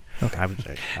Cheney. Okay.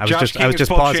 I was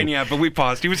just pausing. Cheney out, but we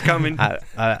paused. He was coming.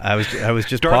 I was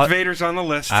just Darth Vader's on the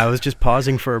list. I was just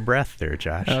pausing for a breath there,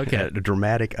 Josh. Okay. A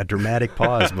dramatic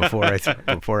pause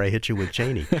before I hit you with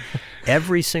Cheney.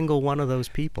 Every single one of those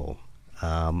people,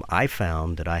 I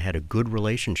found that I had a good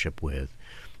relationship with,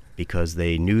 because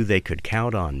they knew they could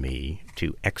count on me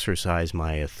to exercise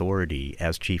my authority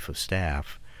as chief of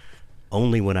staff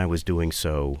only when I was doing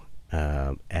so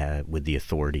with the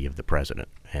authority of the president.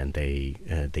 And they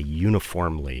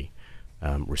uniformly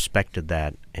respected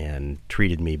that and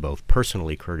treated me both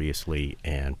personally courteously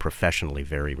and professionally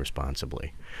very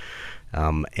responsibly.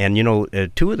 And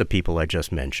two of the people I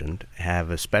just mentioned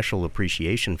have a special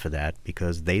appreciation for that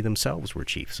because they themselves were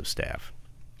chiefs of staff.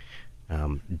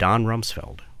 Don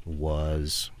Rumsfeld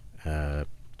was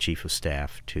chief of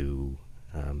staff to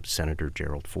Senator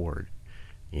Gerald Ford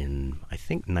in, I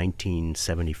think,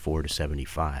 1974 to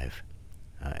 75.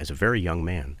 As a very young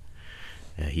man,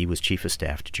 he was chief of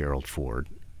staff to Gerald Ford,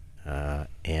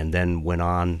 and then went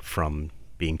on from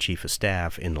being chief of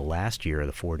staff in the last year of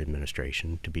the Ford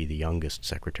administration to be the youngest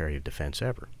Secretary of Defense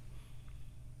ever.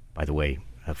 By the way,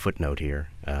 a footnote here,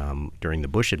 during the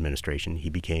Bush administration, he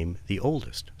became the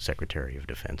oldest Secretary of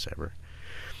Defense ever.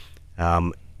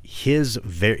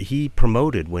 He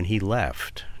promoted, when he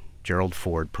left, Gerald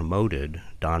Ford promoted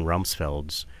Don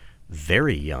Rumsfeld's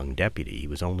very young deputy. He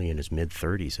was only in his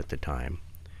mid-30s at the time,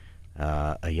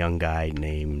 a young guy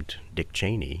named Dick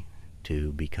Cheney,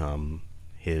 to become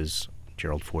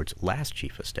Gerald Ford's last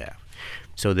chief of staff.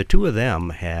 So the two of them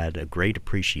had a great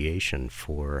appreciation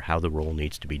for how the role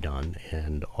needs to be done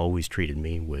and always treated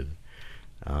me with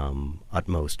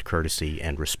utmost courtesy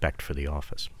and respect for the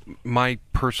office. My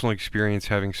personal experience,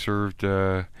 having served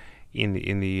in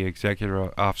the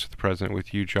executive office of the president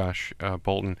with you, Josh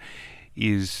Bolten,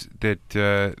 is that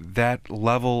that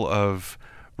level of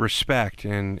respect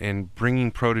and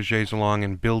bringing proteges along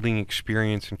and building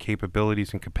experience and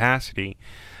capabilities and capacity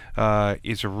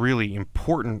is a really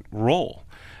important role.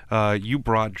 You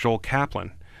brought Joel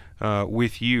Kaplan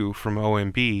with you from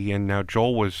OMB, and now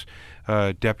Joel was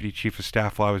Deputy Chief of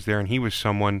Staff while I was there, and he was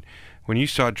someone, when you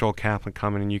saw Joel Kaplan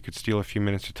coming and you could steal a few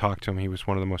minutes to talk to him, he was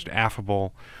one of the most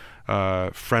affable,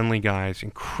 friendly guys,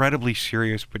 incredibly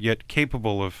serious, but yet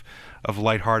capable of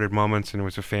lighthearted moments, and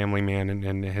was a family man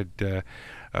and had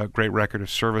a great record of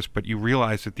service. But you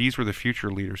realize that these were the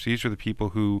future leaders. These are the people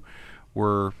who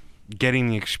were getting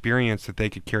the experience that they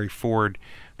could carry forward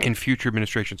in future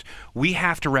administrations. We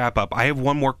have to wrap up. I have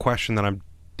one more question that I'm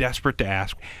desperate to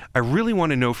ask. I really want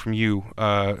to know from you,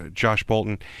 Josh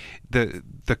Bolten, the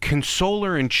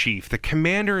consoler-in-chief, the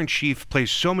commander-in-chief plays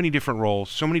so many different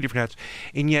roles, so many different hats,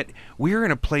 and yet we're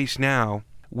in a place now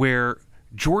where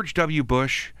George W.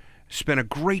 Bush spent a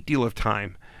great deal of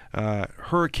time.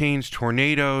 Hurricanes,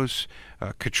 tornadoes,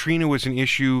 Katrina was an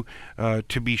issue,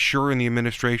 to be sure, in the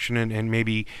administration, and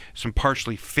maybe some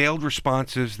partially failed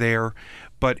responses there.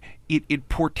 But it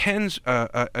portends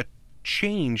a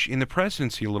change in the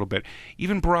presidency a little bit.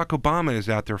 Even Barack Obama is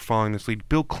out there following this lead.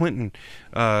 Bill Clinton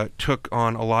took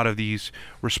on a lot of these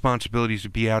responsibilities to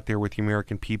be out there with the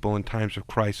American people in times of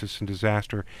crisis and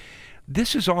disaster.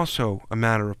 This is also a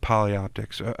matter of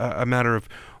polyoptics, a matter of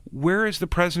where is the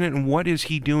president and what is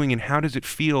he doing and how does it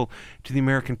feel to the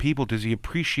American people? Does he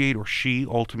appreciate, or she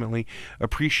ultimately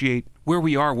appreciate, where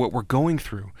we are, what we're going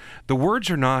through? The words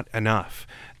are not enough.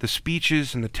 The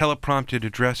speeches and the teleprompted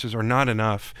addresses are not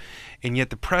enough, and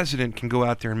yet the president can go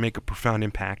out there and make a profound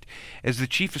impact. As the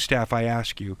chief of staff, I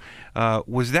ask you,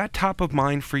 was that top of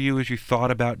mind for you as you thought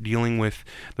about dealing with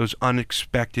those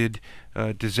unexpected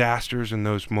disasters and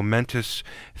those momentous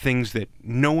things that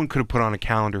no one could have put on a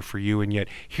calendar for you, and yet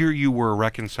here you were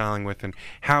reconciling with? And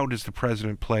how does the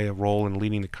president play a role in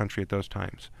leading the country at those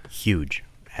times? Huge.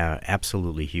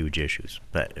 Absolutely huge issues.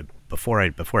 But before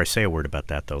I say a word about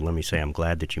that, though, let me say I'm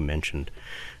glad that you mentioned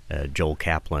Joel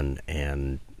Kaplan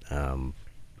and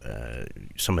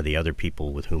some of the other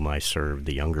people with whom I served,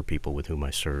 the younger people with whom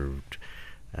I served,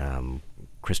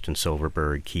 Kristen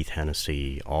Silverberg, Keith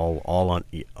Hennessy,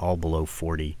 all below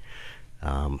 40,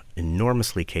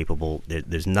 enormously capable.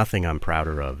 There's nothing I'm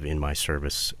prouder of in my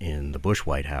service in the Bush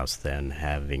White House than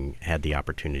having had the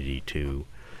opportunity to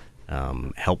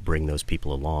help bring those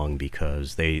people along,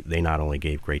 because they not only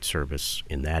gave great service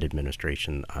in that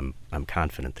administration, I'm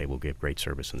confident they will give great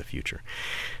service in the future.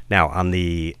 Now, on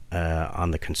the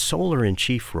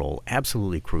consoler-in-chief role,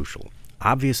 absolutely crucial.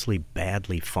 Obviously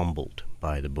badly fumbled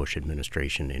by the Bush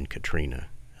administration in Katrina,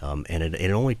 and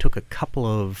it only took a couple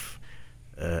of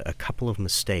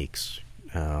mistakes,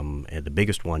 and the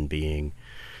biggest one being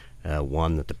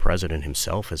one that the president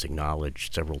himself has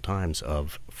acknowledged several times,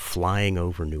 of flying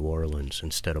over New Orleans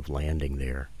instead of landing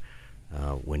there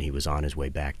when he was on his way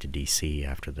back to D.C.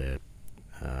 after the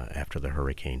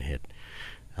hurricane hit.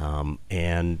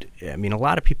 And I mean, a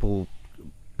lot of people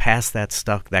pass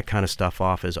that kind of stuff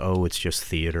off as, oh, it's just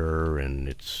theater, and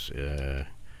it's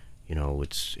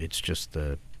it's just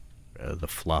the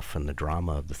fluff and the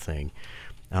drama of the thing.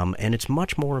 And it's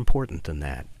much more important than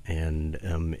that. And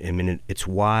I mean, it's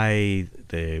why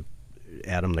the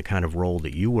kind of role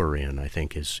that you were in, I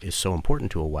think, is so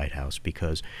important to a White House,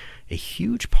 because a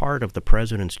huge part of the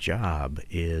president's job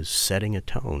is setting a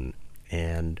tone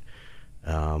and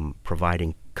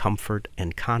providing comfort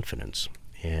and confidence.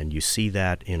 And you see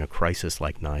that in a crisis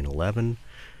like 9/11,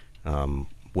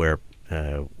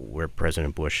 where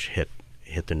President Bush hit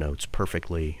the notes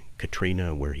perfectly,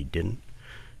 Katrina where he didn't.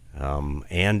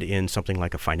 And in something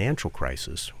like a financial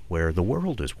crisis where the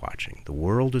world is watching. The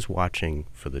world is watching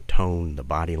for the tone, the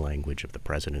body language of the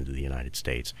President of the United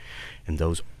States. And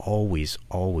those always,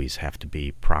 always have to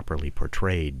be properly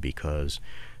portrayed, because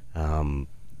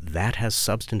that has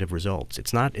substantive results.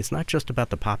 It's not just about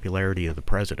the popularity of the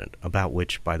President, about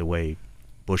which, by the way,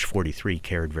 Bush 43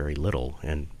 cared very little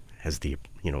and has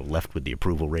left with the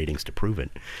approval ratings to prove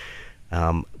it.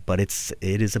 But it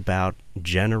is about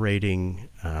generating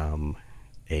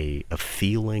a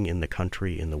feeling in the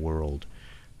country, in the world,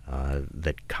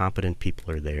 that competent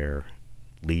people are there,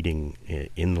 leading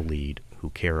in the lead, who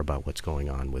care about what's going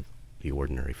on with the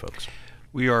ordinary folks.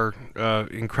 We are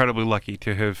incredibly lucky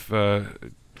to have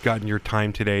gotten your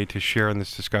time today to share in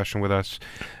this discussion with us.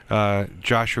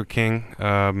 Joshua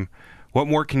King, what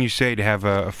more can you say to have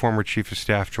a former chief of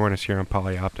staff join us here on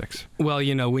Polyoptics? Well,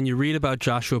 when you read about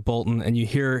Joshua Bolten and you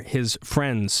hear his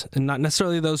friends, and not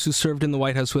necessarily those who served in the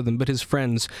White House with him, but his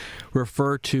friends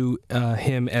refer to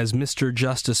him as Mr.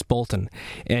 Justice Bolten,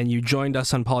 and you joined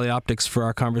us on Polyoptics for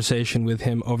our conversation with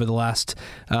him over the last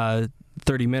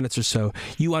 30 minutes or so,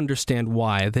 you understand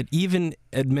why. That even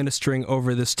administering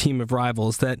over this team of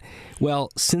rivals that, well,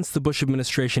 since the Bush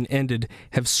administration ended,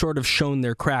 have sort of shown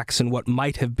their cracks in what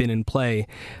might have been in play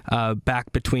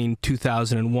back between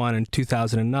 2001 and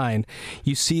 2009.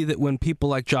 You see that when people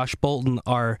like Josh Bolten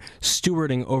are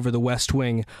stewarding over the West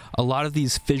Wing, a lot of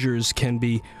these fissures can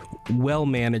be well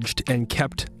managed and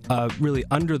kept really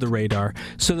under the radar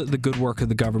so that the good work of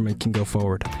the government can go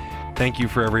forward. Thank you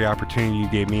for every opportunity you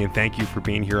gave me, and thank you for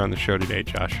being here on the show today,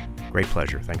 Josh. Great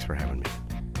pleasure. Thanks for having me.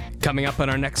 Coming up on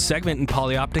our next segment in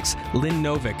Polyoptics, Lynn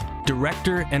Novick,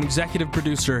 director and executive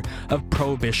producer of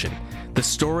Prohibition, the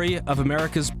story of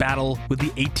America's battle with the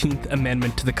 18th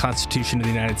Amendment to the Constitution of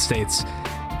the United States.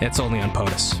 It's only on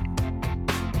POTUS.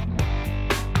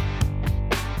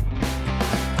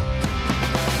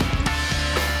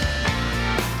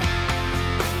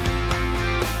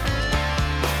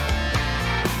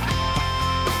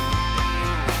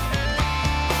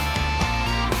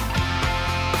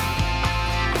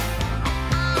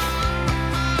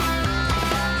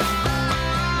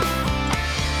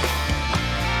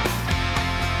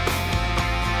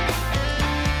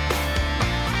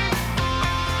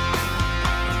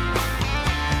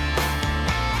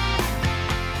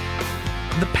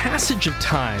 The passage of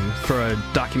time for a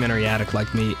documentary addict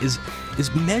like me is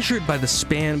measured by the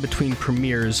span between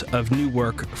premieres of new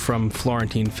work from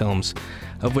Florentine Films,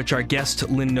 of which our guest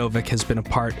Lynn Novick has been a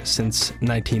part since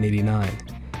 1989.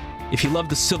 If you love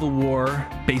the Civil War,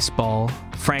 baseball,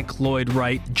 Frank Lloyd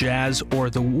Wright, jazz,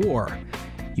 or the war,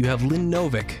 you have Lynn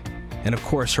Novick and, of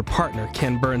course, her partner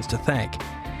Ken Burns to thank.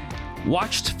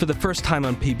 Watched for the first time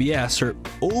on PBS or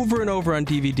over and over on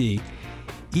DVD,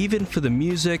 even for the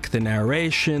music, the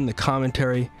narration, the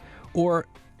commentary, or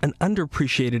an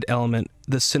underappreciated element,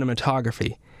 the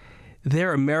cinematography.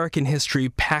 They're American history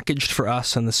packaged for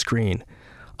us on the screen,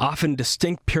 often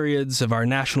distinct periods of our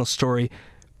national story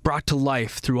brought to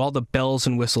life through all the bells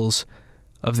and whistles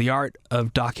of the art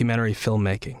of documentary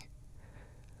filmmaking.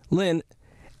 Lynn,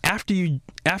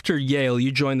 after Yale,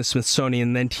 you joined the Smithsonian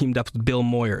and then teamed up with Bill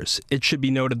Moyers. It should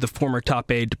be noted the former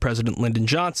top aide to President Lyndon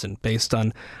Johnson, based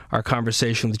on our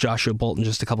conversation with Joshua Bolton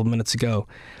just a couple minutes ago,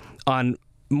 on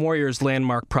Moyers'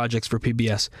 landmark projects for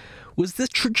PBS. Was this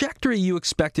trajectory you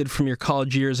expected from your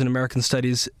college years in American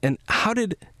Studies, and how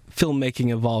did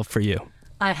filmmaking evolve for you?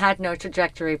 I had no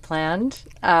trajectory planned,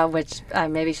 which I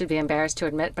maybe should be embarrassed to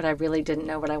admit, but I really didn't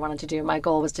know what I wanted to do. My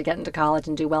goal was to get into college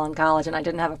and do well in college, and I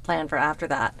didn't have a plan for after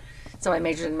that. So I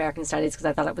majored in American Studies because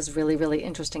I thought it was really, really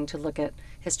interesting to look at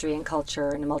history and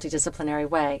culture in a multidisciplinary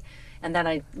way. And then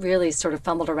I really sort of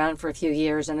fumbled around for a few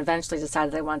years and eventually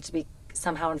decided I wanted to be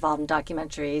somehow involved in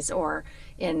documentaries or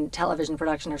in television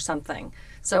production or something.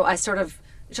 So it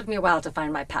took me a while to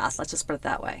find my path, let's just put it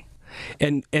that way.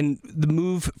 And the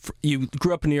move, you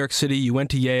grew up in New York City, you went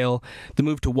to Yale, the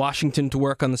move to Washington to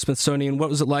work on the Smithsonian. What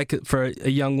was it like for a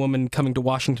young woman coming to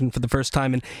Washington for the first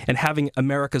time and having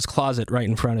America's Closet right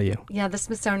in front of you? Yeah, the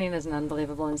Smithsonian is an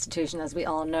unbelievable institution, as we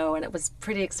all know, and it was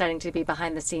pretty exciting to be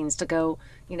behind the scenes, to go,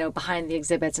 behind the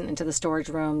exhibits and into the storage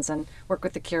rooms and work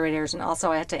with the curators. And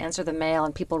also I had to answer the mail,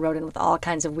 and people wrote in with all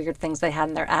kinds of weird things they had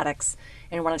in their attics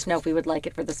and wanted to know if we would like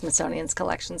it for the Smithsonian's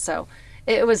collection. So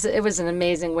it was an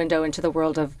amazing window into the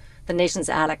world of the nation's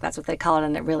attic. That's what they call it,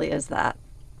 and it really is that.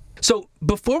 So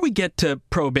before we get to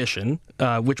Prohibition,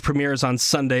 which premieres on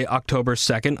Sunday, October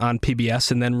 2nd on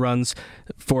PBS and then runs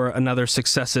for another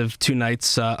successive 2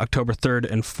 nights, October 3rd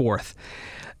and 4th,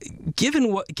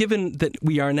 given that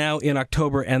we are now in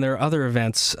October and there are other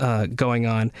events going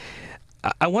on,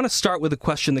 I want to start with a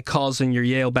question that calls in your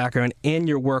Yale background and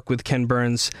your work with Ken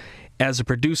Burns as a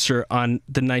producer on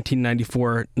the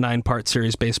 1994 9-part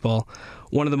series Baseball,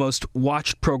 one of the most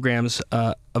watched programs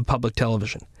of public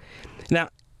television. Now,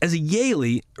 as a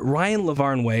Yalie, Ryan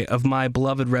Lavarnway of my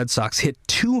beloved Red Sox hit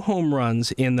 2 home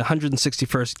runs in the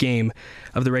 161st game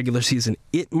of the regular season.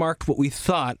 It marked what we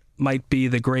thought might be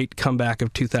the great comeback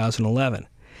of 2011.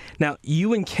 Now,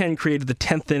 you and Ken created the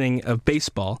 10th inning of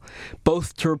baseball,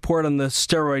 both to report on the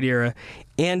steroid era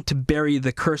and to bury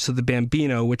the curse of the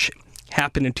Bambino, which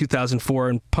happened in 2004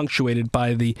 and punctuated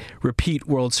by the repeat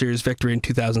World Series victory in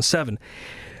 2007.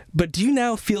 But do you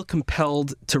now feel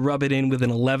compelled to rub it in with an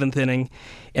 11th inning?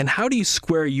 And how do you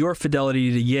square your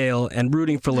fidelity to Yale and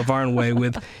rooting for Lavarnway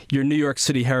with your New York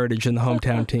City heritage in the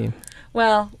hometown team?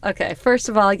 Well, okay, first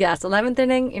of all, yes, 11th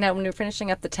inning, when we were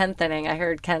finishing up the 10th inning, I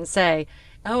heard Ken say,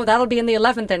 oh, that'll be in the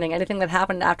 11th inning, anything that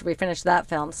happened after we finished that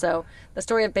film. So the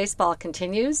story of baseball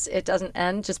continues. It doesn't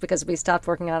end just because we stopped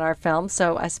working on our film.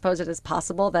 So I suppose it is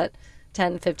possible that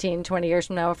 10, 15, 20 years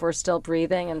from now, if we're still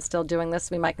breathing and still doing this,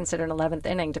 we might consider an 11th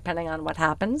inning, depending on what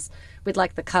happens. We'd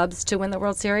like the Cubs to win the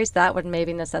World Series. That would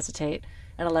maybe necessitate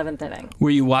an 11th inning.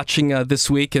 Were you watching this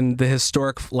week and the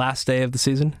historic last day of the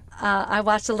season? I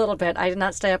watched a little bit. I did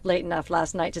not stay up late enough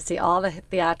last night to see all the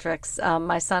theatrics.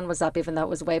 My son was up, even though it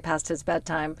was way past his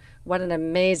bedtime. What an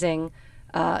amazing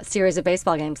series of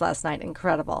baseball games last night.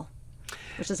 Incredible.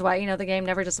 Which is why, the game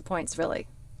never disappoints, really.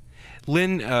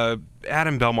 Lynn,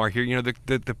 Adam Belmar here,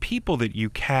 the people that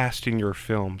you cast in your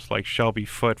films, like Shelby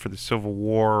Foote for the Civil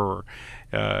War, or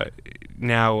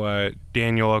now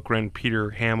Daniel Okren,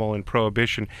 Peter Hamill in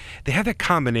Prohibition, they have that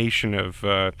combination of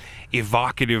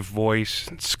evocative voice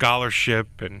and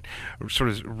scholarship and sort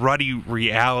of ruddy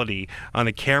reality on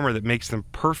the camera that makes them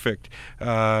perfect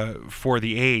for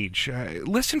the age.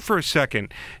 Listen for a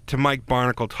second to Mike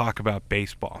Barnicle talk about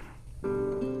baseball.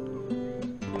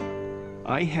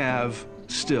 I have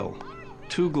still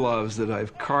 2 gloves that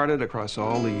I've carded across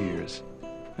all the years,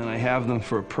 and I have them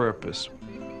for a purpose.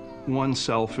 One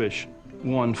selfish,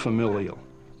 one familial.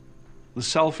 The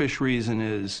selfish reason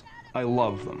is I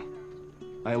love them.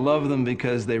 I love them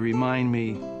because they remind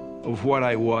me of what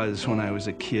I was when I was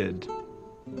a kid,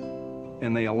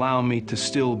 and they allow me to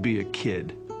still be a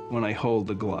kid when I hold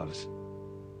the gloves.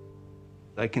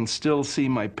 I can still see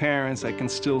my parents, I can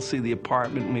still see the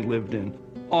apartment we lived in,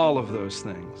 all of those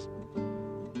things.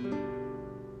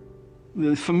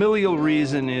 The familial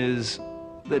reason is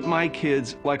that my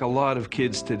kids, like a lot of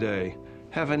kids today,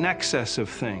 have an excess of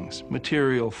things,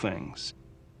 material things.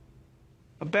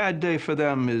 A bad day for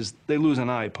them is they lose an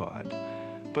iPod.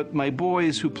 But my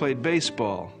boys who played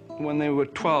baseball, when they were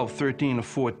 12, 13, or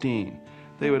 14,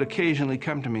 they would occasionally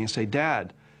come to me and say,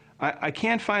 "Dad, I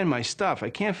can't find my stuff. I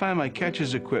can't find my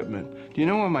catcher's equipment. Do you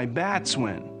know where my bats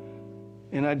went?"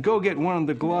 And I'd go get one of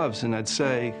the gloves and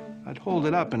I'd hold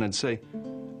it up and I'd say,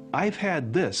 "I've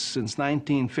had this since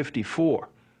 1954.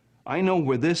 I know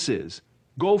where this is.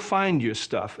 Go find your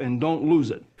stuff and don't lose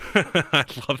it." I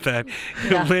love that.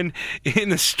 Yeah. Lynn, in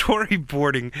the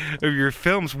storyboarding of your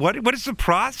films, what is the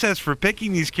process for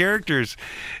picking these characters,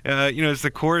 as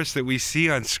the chorus that we see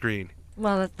on screen?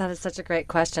 Well, that is such a great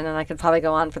question, and I could probably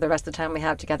go on for the rest of the time we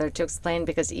have together to explain,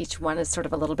 because each one is sort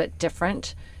of a little bit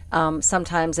different.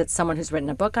 Sometimes it's someone who's written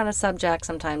a book on a subject.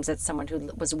 Sometimes it's someone who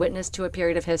was witness to a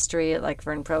period of history. Like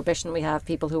for in Prohibition, we have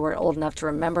people who were old enough to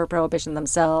remember Prohibition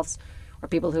themselves, or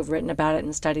people who've written about it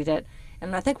and studied it.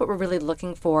 And I think what we're really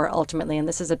looking for ultimately, and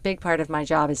this is a big part of my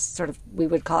job, is sort of, we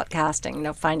would call it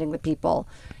casting, finding the people,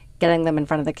 getting them in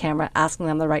front of the camera, asking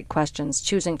them the right questions,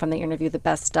 choosing from the interview the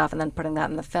best stuff, and then putting that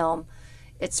in the film.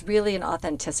 It's really an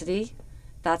authenticity.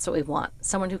 That's what we want.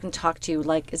 Someone who can talk to you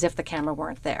like as if the camera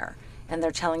weren't there, and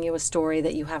they're telling you a story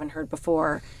that you haven't heard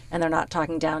before, and they're not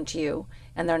talking down to you,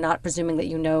 and they're not presuming that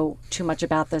you know too much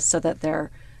about this so that they're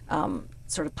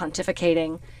sort of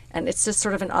pontificating. And it's just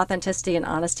sort of an authenticity and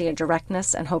honesty and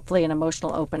directness, and hopefully an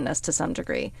emotional openness to some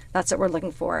degree. That's what we're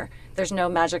looking for. There's no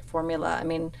magic formula. I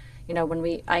mean,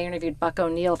 when I interviewed Buck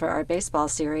O'Neil for our baseball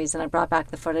series, and I brought back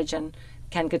the footage, and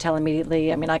Ken could tell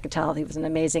immediately. I mean, I could tell he was an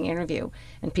amazing interview.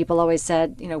 And people always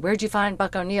said, where'd you find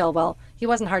Buck O'Neil? Well, he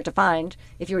wasn't hard to find.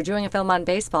 If you were doing a film on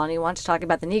baseball and you want to talk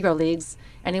about the Negro Leagues,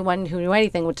 anyone who knew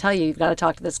anything would tell you, you've got to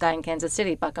talk to this guy in Kansas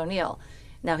City, Buck O'Neil.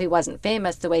 Now, he wasn't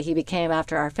famous the way he became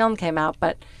after our film came out,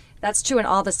 but that's true in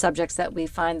all the subjects that we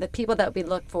find. The people that we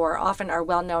look for often are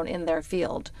well known in their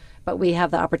field, but we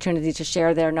have the opportunity to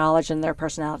share their knowledge and their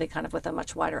personality kind of with a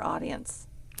much wider audience.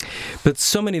 But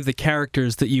so many of the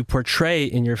characters that you portray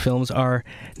in your films are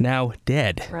now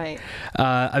dead. Right.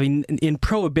 I mean, in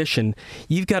Prohibition,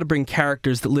 you've got to bring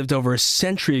characters that lived over a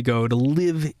century ago to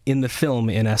live in the film,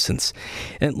 in essence.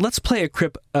 And let's play a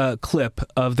clip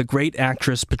of the great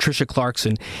actress Patricia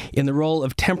Clarkson in the role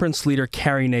of temperance leader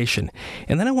Carrie Nation.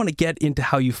 And then I want to get into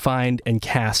how you find and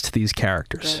cast these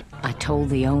characters. I told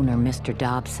the owner, Mr.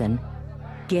 Dobson,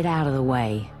 "Get out of the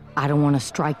way. I don't want to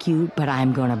strike you, but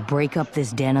I'm going to break up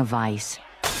this den of vice."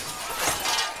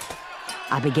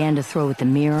 I began to throw at the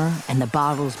mirror and the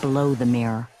bottles below the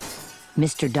mirror.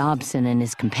 Mr. Dobson and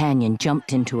his companion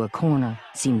jumped into a corner,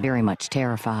 seemed very much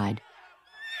terrified.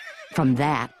 From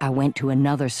that, I went to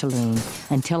another saloon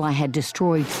until I had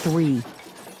destroyed 3.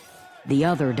 The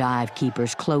other dive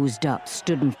keepers closed up,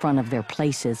 stood in front of their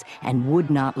places, and would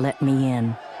not let me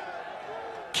in.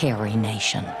 Carrie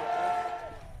Nation.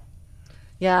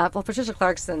 Yeah, well, Patricia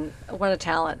Clarkson, what a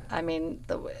talent. I mean,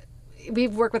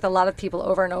 we've worked with a lot of people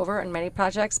over and over in many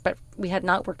projects, but we had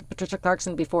not worked with Patricia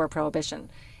Clarkson before Prohibition.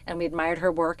 And we admired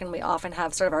her work, and we often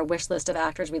have sort of our wish list of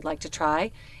actors we'd like to try.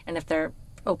 And if they're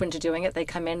open to doing it, they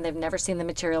come in, they've never seen the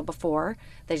material before.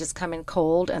 They just come in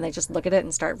cold, and they just look at it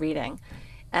and start reading.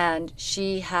 And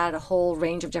she had a whole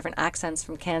range of different accents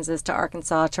from Kansas to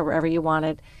Arkansas to wherever you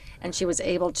wanted. And she was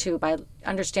able to, by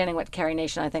understanding what Carrie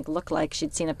Nation, I think, looked like,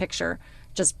 she'd seen a picture,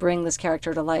 just bring this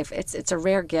character to life. It's a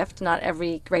rare gift. Not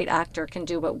every great actor can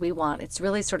do what we want. It's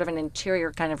really sort of an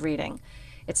interior kind of reading.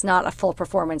 It's not a full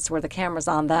performance where the camera's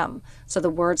on them. So the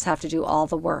words have to do all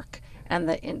the work. And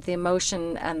the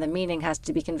emotion and the meaning has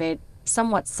to be conveyed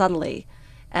somewhat subtly.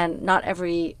 And not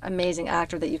every amazing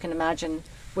actor that you can imagine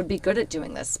would be good at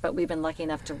doing this, but we've been lucky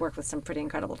enough to work with some pretty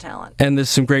incredible talent. And there's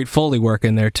some great Foley work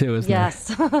in there too, isn't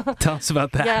yes. there? Tell us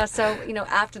about that. Yeah, so,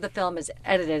 after the film is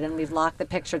edited and we've locked the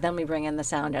picture, then we bring in the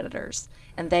sound editors.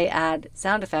 And they add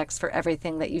sound effects for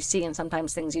everything that you see and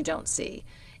sometimes things you don't see.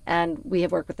 And we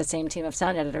have worked with the same team of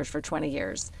sound editors for 20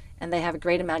 years. And they have a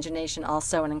great imagination,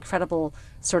 also an incredible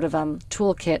sort of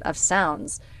toolkit of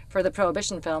sounds. For the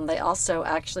Prohibition film, they also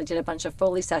actually did a bunch of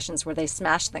Foley sessions where they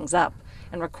smashed things up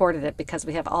and recorded it, because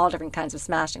we have all different kinds of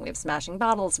smashing. We have smashing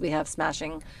bottles, we have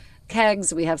smashing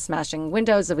kegs, we have smashing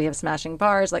windows, we have smashing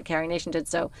bars like Carrie Nation did.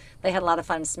 So they had a lot of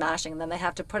fun smashing. And then they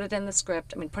have to put it in the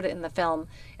script, put it in the film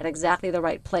at exactly the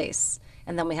right place.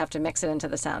 And then we have to mix it into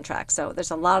the soundtrack. So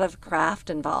there's a lot of craft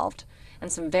involved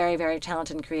and some very, very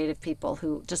talented and creative people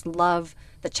who just love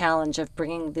the challenge of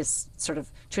bringing this sort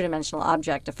of two-dimensional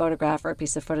object, a photograph or a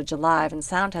piece of footage, alive. And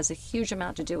sound has a huge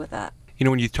amount to do with that.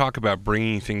 When you talk about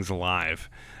bringing things alive,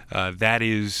 that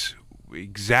is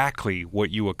exactly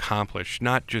what you accomplish,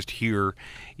 not just here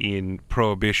in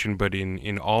Prohibition, but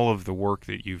in all of the work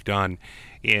that you've done.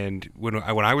 And when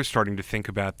I was starting to think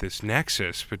about this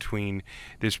nexus between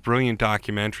this brilliant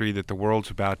documentary that the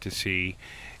world's about to see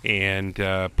and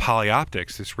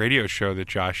Polyoptics, this radio show that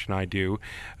Josh and I do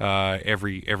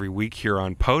every week here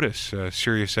on POTUS,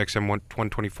 Sirius XM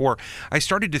 124, I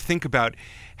started to think about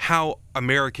how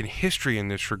American history in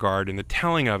this regard and the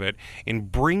telling of it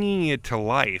and bringing it to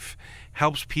life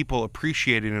helps people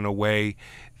appreciate it in a way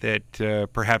that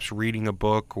perhaps reading a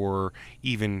book or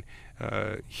even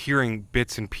hearing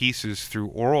bits and pieces through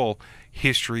oral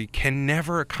history can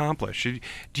never accomplish.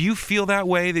 Do you feel that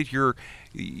way, that you're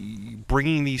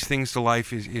bringing these things to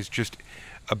life is just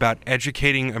about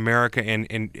educating America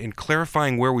and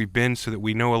clarifying where we've been so that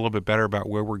we know a little bit better about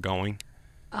where we're going?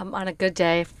 On a good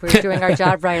day, if we're doing our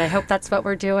job right, I hope that's what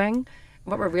we're doing.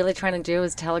 What we're really trying to do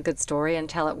is tell a good story and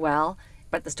tell it well.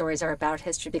 But the stories are about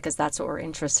history because that's what we're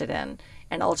interested in.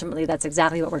 And ultimately, that's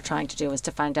exactly what we're trying to do, is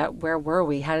to find out where were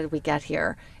we, how did we get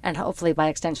here, and hopefully, by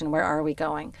extension, where are we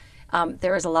going?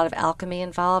 There is a lot of alchemy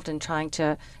involved in trying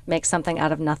to make something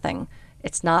out of nothing.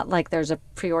 It's not like there's a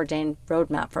preordained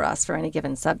roadmap for us for any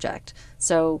given subject.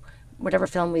 So whatever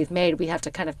film we've made, we have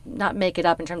to kind of not make it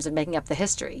up in terms of making up the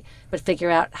history, but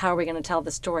figure out how are we going to tell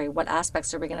the story, what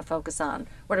aspects are we going to focus on,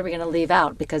 what are we going to leave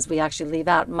out, because we actually leave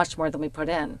out much more than we put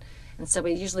in. And so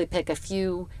we usually pick a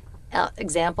few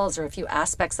examples or a few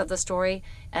aspects of the story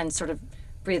and sort of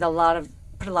put a lot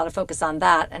of focus on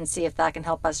that and see if that can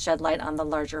help us shed light on the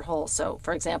larger whole. So,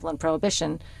 for example, in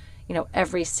Prohibition,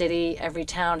 every city, every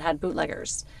town had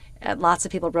bootleggers. Lots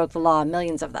of people broke the law,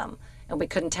 millions of them, and we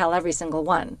couldn't tell every single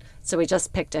one. So we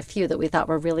just picked a few that we thought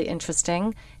were really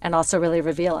interesting and also really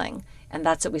revealing. And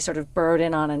that's what we sort of burrowed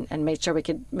in on and made sure we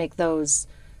could make those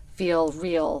feel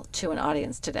real to an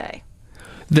audience today.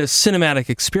 The cinematic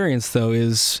experience, though,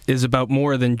 is about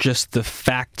more than just the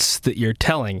facts that you're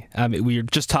telling. We were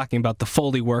just talking about the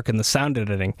Foley work and the sound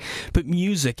editing, but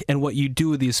music and what you do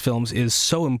with these films is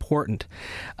so important.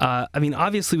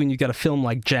 Obviously, when you've got a film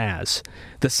like Jazz,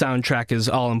 the soundtrack is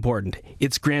all important.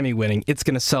 It's Grammy-winning. It's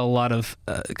going to sell a lot of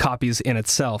copies in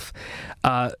itself.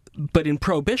 But in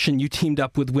Prohibition, you teamed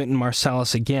up with Wynton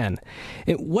Marsalis again.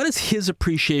 What does his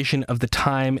appreciation of the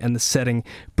time and the setting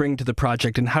bring to the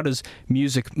project, and how does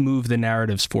music move the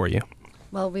narratives for you?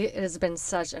 Well, it has been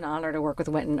such an honor to work with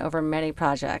Wynton over many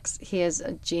projects. He is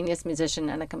a genius musician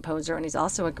and a composer, and he's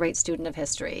also a great student of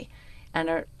history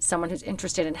and someone who's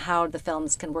interested in how the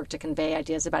films can work to convey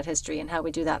ideas about history and how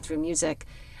we do that through music.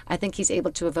 I think he's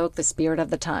able to evoke the spirit of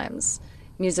the times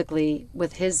musically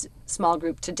with his small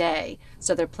group today.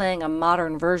 So they're playing a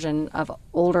modern version of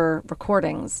older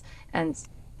recordings and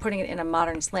putting it in a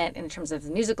modern slant in terms of the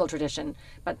musical tradition,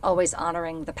 but always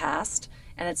honoring the past.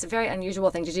 And it's a very unusual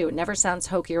thing to do. It never sounds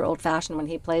hokey or old-fashioned when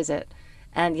he plays it.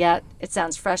 And yet it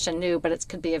sounds fresh and new, but it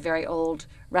could be a very old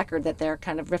record that they're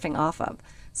kind of riffing off of.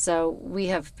 So we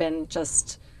have been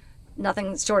just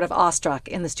nothing short of awestruck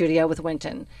in the studio with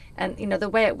Wynton. And, the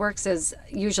way it works is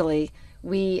usually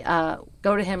we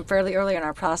go to him fairly early in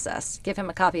our process, give him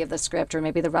a copy of the script or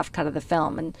maybe the rough cut of the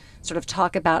film, and sort of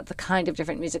talk about the kind of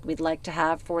different music we'd like to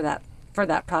have for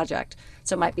that project.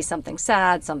 So it might be something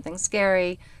sad, something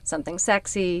scary, something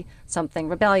sexy, something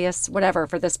rebellious, whatever.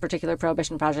 For this particular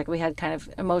Prohibition project, we had kind of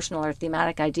emotional or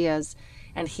thematic ideas,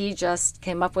 and he just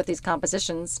came up with these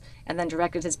compositions and then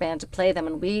directed his band to play them,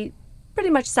 and we pretty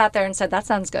much sat there and said, that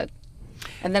sounds good.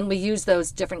 And then we use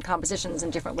those different compositions in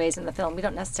different ways in the film. We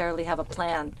don't necessarily have a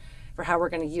plan for how we're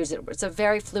going to use it. It's a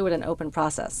very fluid and open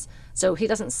process. So he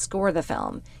doesn't score the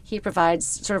film. He provides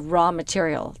sort of raw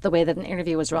material, the way that an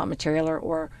interview is raw material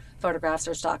or photographs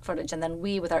or stock footage, and then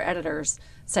we, with our editors,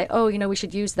 say, oh, we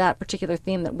should use that particular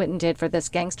theme that Witten did for this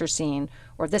gangster scene,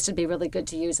 or this would be really good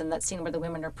to use in that scene where the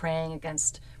women are praying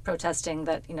against protesting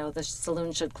that, the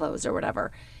saloon should close or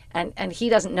whatever. And he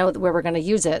doesn't know where we're going to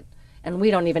use it, and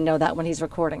we don't even know that when he's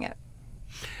recording it.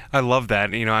 I love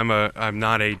that. I'm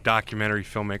not a documentary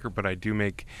filmmaker, but I do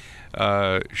make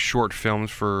short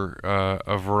films for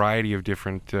a variety of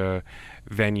different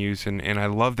venues, and I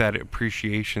love that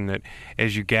appreciation that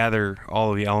as you gather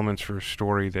all of the elements for a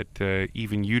story that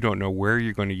even you don't know where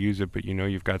you're going to use it, but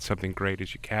you've got something great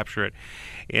as you capture it.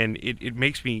 And it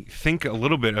makes me think a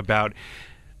little bit about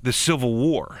the Civil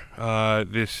War,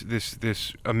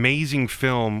 this amazing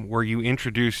film where you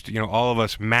introduced all of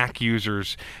us Mac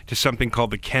users to something called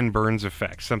the Ken Burns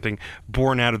effect, something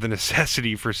born out of the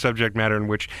necessity for subject matter in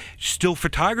which still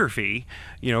photography,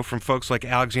 from folks like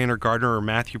Alexander Gardner or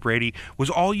Matthew Brady,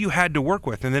 was all you had to work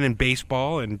with. And then in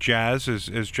baseball and jazz,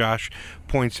 as Josh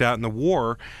points out, in the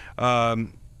war,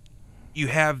 you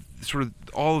have sort of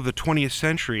all of the 20th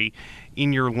century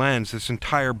in your lens, this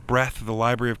entire breadth of the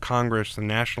Library of Congress, the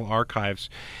National Archives.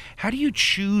 How do you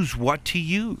choose what to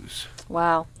use?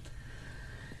 Wow.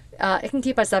 It can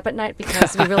keep us up at night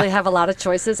because we really have a lot of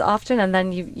choices often, and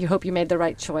then you hope you made the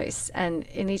right choice. And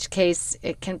in each case,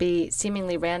 it can be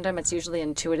seemingly random. It's usually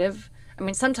intuitive. I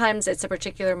mean, sometimes it's a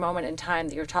particular moment in time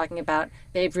that you're talking about.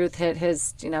 Babe Ruth hit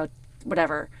his,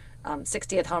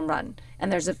 60th home run,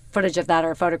 and there's a footage of that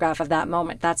or a photograph of that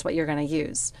moment. That's what you're going to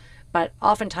use. But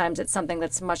oftentimes it's something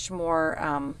that's much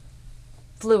more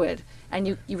fluid, and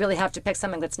you really have to pick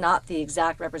something that's not the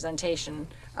exact representation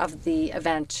of the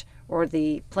event or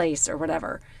the place or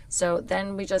whatever. So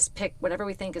then we just pick whatever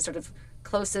we think is sort of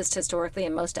closest historically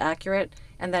and most accurate,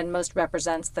 and then most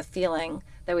represents the feeling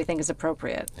that we think is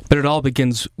appropriate. But it all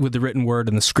begins with the written word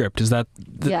and the script. Is that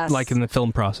Yes. like in the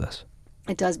film process?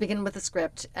 It does begin with the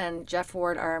script, and Jeff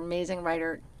Ward, our amazing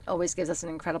writer, always gives us an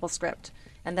incredible script.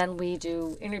 And then we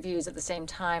do interviews at the same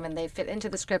time, and they fit into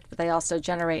the script, but they also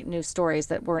generate new stories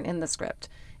that weren't in the script.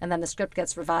 And then the script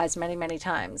gets revised many, many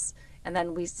times. And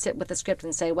then we sit with the script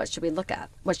and say, what should we look at?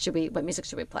 What music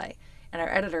should we play? And our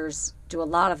editors do a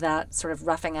lot of that sort of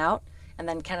roughing out. And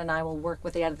then Ken and I will work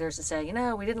with the editors to say,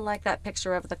 we didn't like that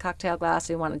picture of the cocktail glass.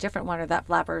 We want a different one, or that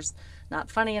flapper's not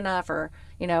funny enough, or,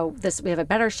 we have a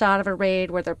better shot of a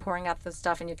raid where they're pouring out the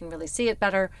stuff and you can really see it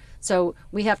better. So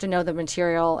we have to know the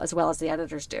material as well as the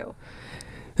editors do.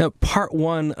 Now, part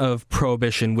one of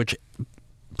Prohibition, which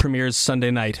premieres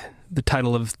Sunday night, the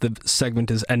title of the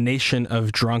segment is A Nation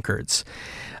of Drunkards.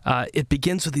 It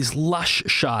begins with these lush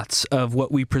shots of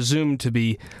what we presume to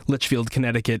be Litchfield,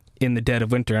 Connecticut in the dead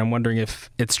of winter. I'm wondering if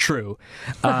it's true.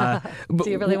 Do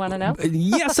you really want to know?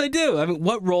 Yes, I do. I mean,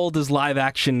 what role does live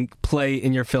action play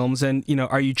in your films? And,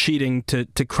 are you cheating to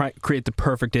create the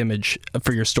perfect image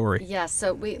for your story? Yes.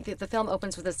 So the film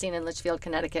opens with a scene in Litchfield,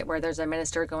 Connecticut, where there's a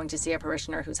minister going to see a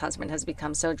parishioner whose husband has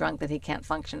become so drunk that he can't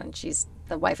function, and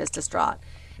the wife is distraught.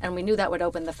 And we knew that would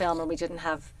open the film, and we didn't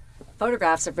have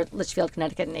photographs of Litchfield,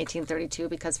 Connecticut in 1832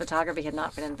 because photography had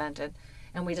not been invented.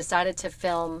 And we decided to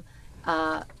film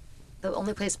the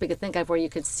only place we could think of where you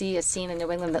could see a scene in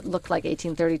New England that looked like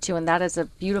 1832, and that is a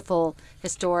beautiful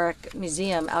historic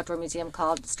museum, outdoor museum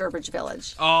called Sturbridge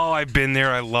Village. Oh, I've been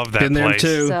there. I love that Been there place.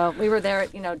 too. So we were there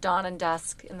at dawn and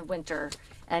dusk in the winter,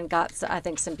 and got, I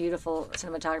think, some beautiful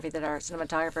cinematography that our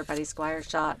cinematographer Betty Squire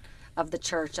shot of the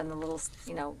church and the little,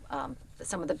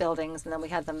 some of the buildings, and then we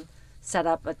had them set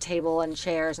up a table and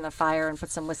chairs and a fire and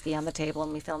put some whiskey on the table,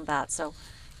 and we filmed that. So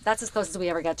that's as close as we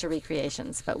ever get to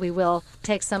recreations, but we will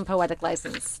take some poetic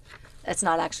license. It's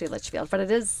not actually Litchfield, but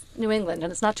it is New England,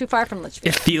 and it's not too far from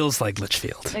Litchfield. It feels like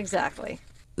Litchfield. Exactly.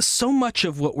 So much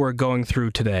of what we're going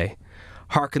through today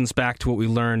harkens back to what we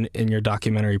learned in your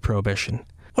documentary Prohibition.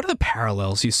 What are the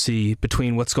parallels you see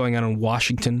between what's going on in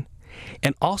Washington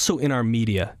and also in our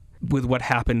media with what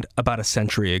happened about a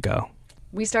century ago?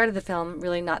 We started the film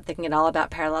really not thinking at all about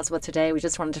parallels with today. We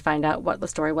just wanted to find out what the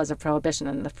story was of Prohibition.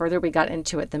 And the further we got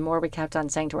into it, the more we kept on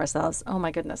saying to ourselves, oh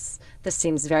my goodness, this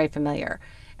seems very familiar.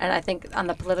 And I think on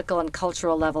the political and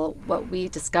cultural level, what we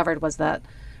discovered was that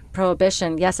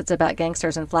Prohibition, yes, it's about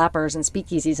gangsters and flappers and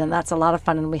speakeasies, and that's a lot of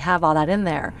fun, and we have all that in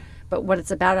there. But what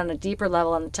it's about on a deeper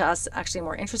level, and to us actually a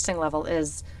more interesting level,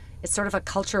 is it's sort of a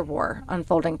culture war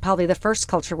unfolding, probably the first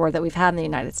culture war that we've had in the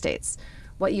United States.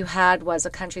 What you had was a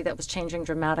country that was changing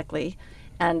dramatically,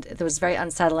 and it was very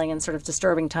unsettling and sort of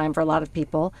disturbing time for a lot of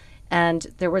people. And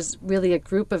there was really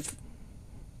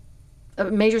a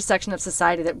major section of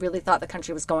society that really thought the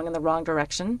country was going in the wrong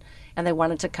direction, and they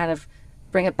wanted to kind of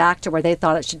bring it back to where they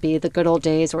thought it should be, the good old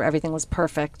days where everything was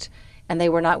perfect, and they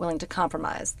were not willing to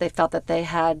compromise. They felt that they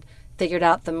had figured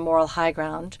out the moral high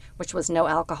ground, which was no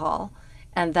alcohol,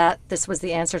 and that this was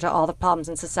the answer to all the problems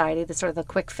in society, the sort of the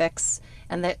quick fix,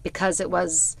 and that because it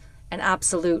was an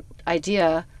absolute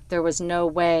idea, there was no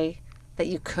way that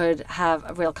you could have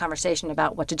a real conversation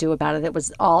about what to do about it. It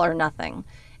was all or nothing.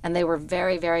 And they were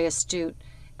very, very astute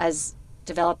as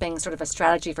developing sort of a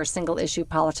strategy for single issue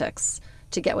politics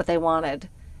to get what they wanted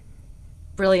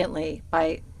brilliantly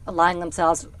by aligning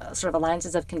themselves, sort of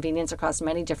alliances of convenience across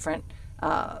many different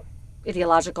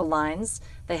ideological lines.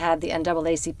 They had the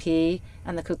NAACP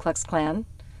and the Ku Klux Klan.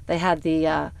 They had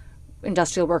the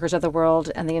industrial workers of the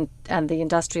world and the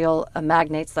industrial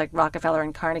magnates like Rockefeller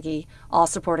and Carnegie all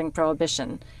supporting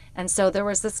prohibition. And so there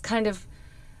was this kind of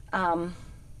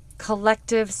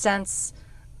collective sense,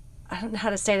 I don't know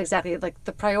how to say it exactly, like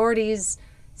the priorities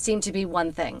seemed to be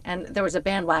one thing. And there was a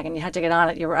bandwagon. You had to get on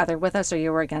it. You were either with us or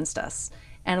you were against us.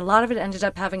 And a lot of it ended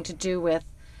up having to do with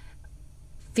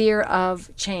fear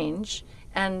of change.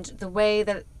 And the way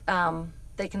that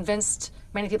they convinced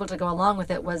many people to go along with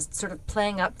it was sort of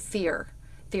playing up fear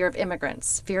of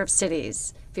immigrants, fear of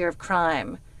cities, fear of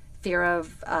crime, fear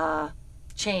of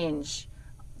change,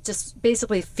 just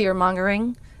basically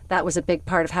fear-mongering. That was a big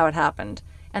part of how it happened.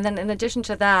 And then in addition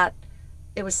to that,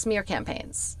 it was smear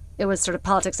campaigns. It was sort of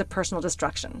politics of personal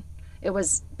destruction. It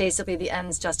was basically the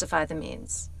ends justify the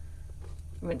means.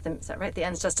 Is that right? The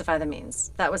ends justify the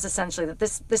means. That was essentially that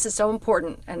this is so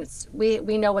important, and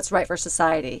we know what's right for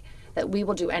society, that we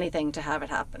will do anything to have it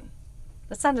happen.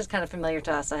 That sounded kind of familiar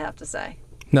to us, I have to say.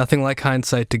 Nothing like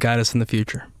hindsight to guide us in the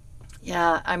future.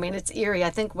 Yeah, I mean, it's eerie. I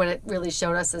think what it really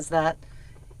showed us is that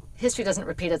history doesn't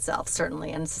repeat itself,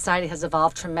 certainly, and society has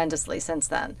evolved tremendously since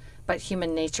then. But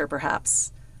human nature,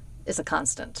 perhaps, is a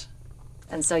constant.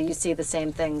 And so you see the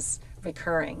same things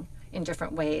recurring in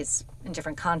different ways, in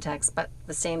different contexts, but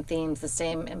the same themes, the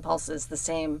same impulses, the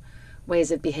same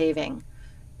ways of behaving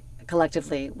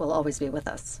collectively will always be with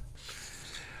us.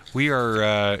 We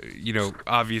are,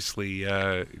 obviously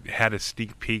had a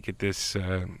sneak peek at this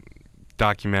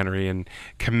documentary and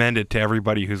commend it to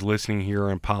everybody who's listening here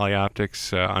on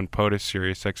Polyoptics on POTUS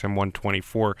Sirius XM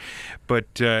 124.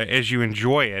 But as you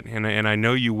enjoy it, and I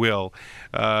know you will,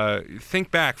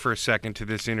 think back for a second to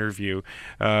this interview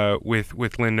with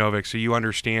Lynn Novick, so you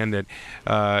understand that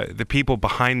the people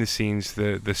behind the scenes,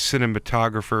 the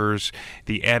cinematographers,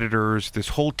 the editors, this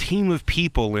whole team of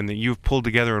people that you've pulled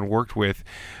together and worked with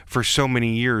for so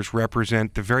many years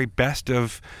represent the very best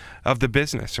of the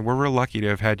business, and we're real lucky to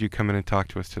have had you come in and talk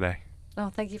to us today. Oh,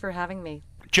 thank you for having me.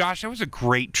 Josh, that was a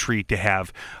great treat to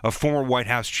have a former White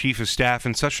House chief of staff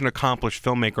and such an accomplished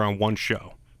filmmaker on one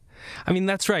show. I mean,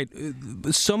 that's right.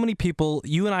 So many people,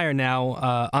 you and I are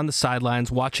now on the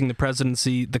sidelines watching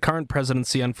the current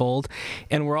presidency unfold,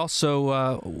 and we're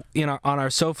also on our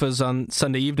sofas on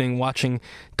Sunday evening watching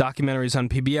documentaries on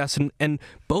PBS, and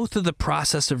both of the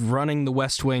process of running the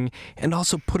West Wing and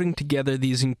also putting together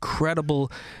these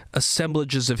incredible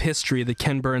assemblages of history that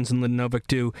Ken Burns and Lynn Novick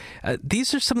do.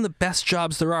 These are some of the best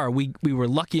jobs there are. We were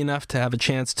lucky enough to have a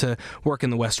chance to work in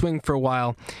the West Wing for a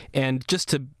while, and just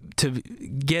to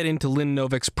get into Lynn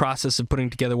Novick's process of putting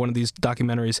together one of these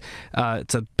documentaries,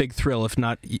 it's a big thrill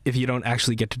if you don't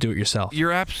actually get to do it yourself.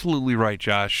 You're absolutely right,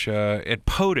 Josh. At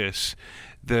POTUS,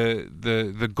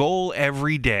 the goal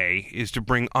every day is to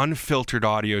bring unfiltered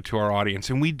audio to our audience,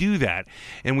 and we do that,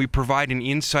 and we provide an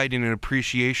insight and an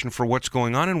appreciation for what's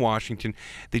going on in Washington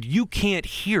that you can't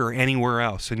hear anywhere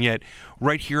else. And yet,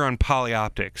 right here on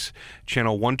Polyoptics,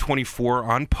 channel 124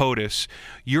 on POTUS,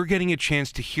 you're getting a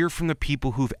chance to hear from the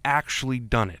people who've actually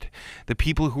done it, the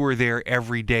people who are there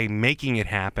every day making it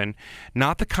happen,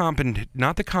 not the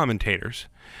commentators,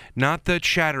 not the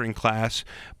chattering class,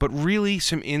 but really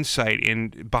some insight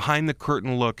and behind the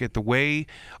curtain look at the way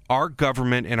our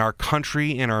government and our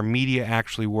country and our media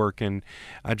actually work. And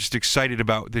I'm just excited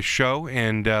about this show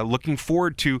and looking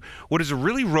forward to what is a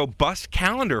really robust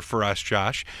calendar for us,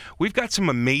 Josh. We've got some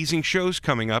amazing shows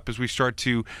coming up as we start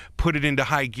to put it into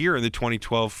high gear in the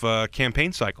 2012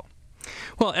 campaign cycle.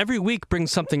 Well, every week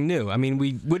brings something new. I mean,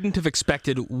 we wouldn't have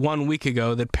expected 1 week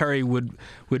ago that Perry would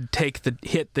take the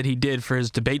hit that he did for his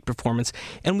debate performance,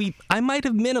 and I might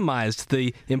have minimized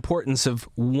the importance of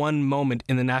one moment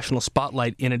in the national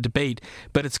spotlight in a debate,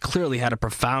 but it's clearly had a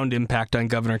profound impact on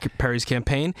Governor Perry's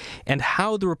campaign, and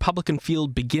how the Republican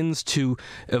field begins to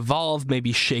evolve,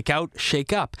 maybe shake out,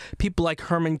 shake up. People like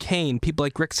Herman Cain, people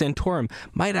like Rick Santorum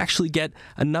might actually get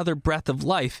another breath of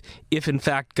life if, in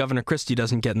fact, Governor Christie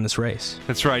doesn't get in this race.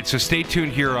 That's right. So stay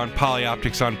tuned here on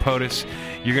Polyoptics on POTUS.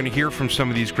 You're going to hear from some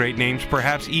of these great names,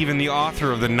 perhaps even the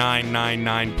author of the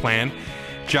 999 plan.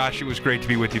 Josh, it was great to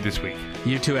be with you this week.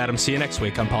 You too, Adam. See you next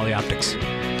week on Polyoptics.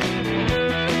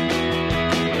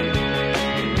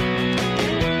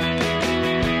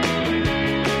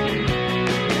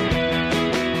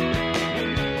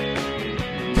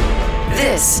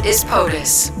 This is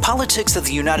POTUS. Politics of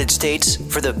the United States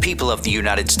for the people of the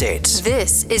United States.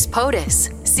 This is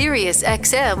POTUS, Sirius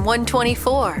XM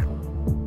 124.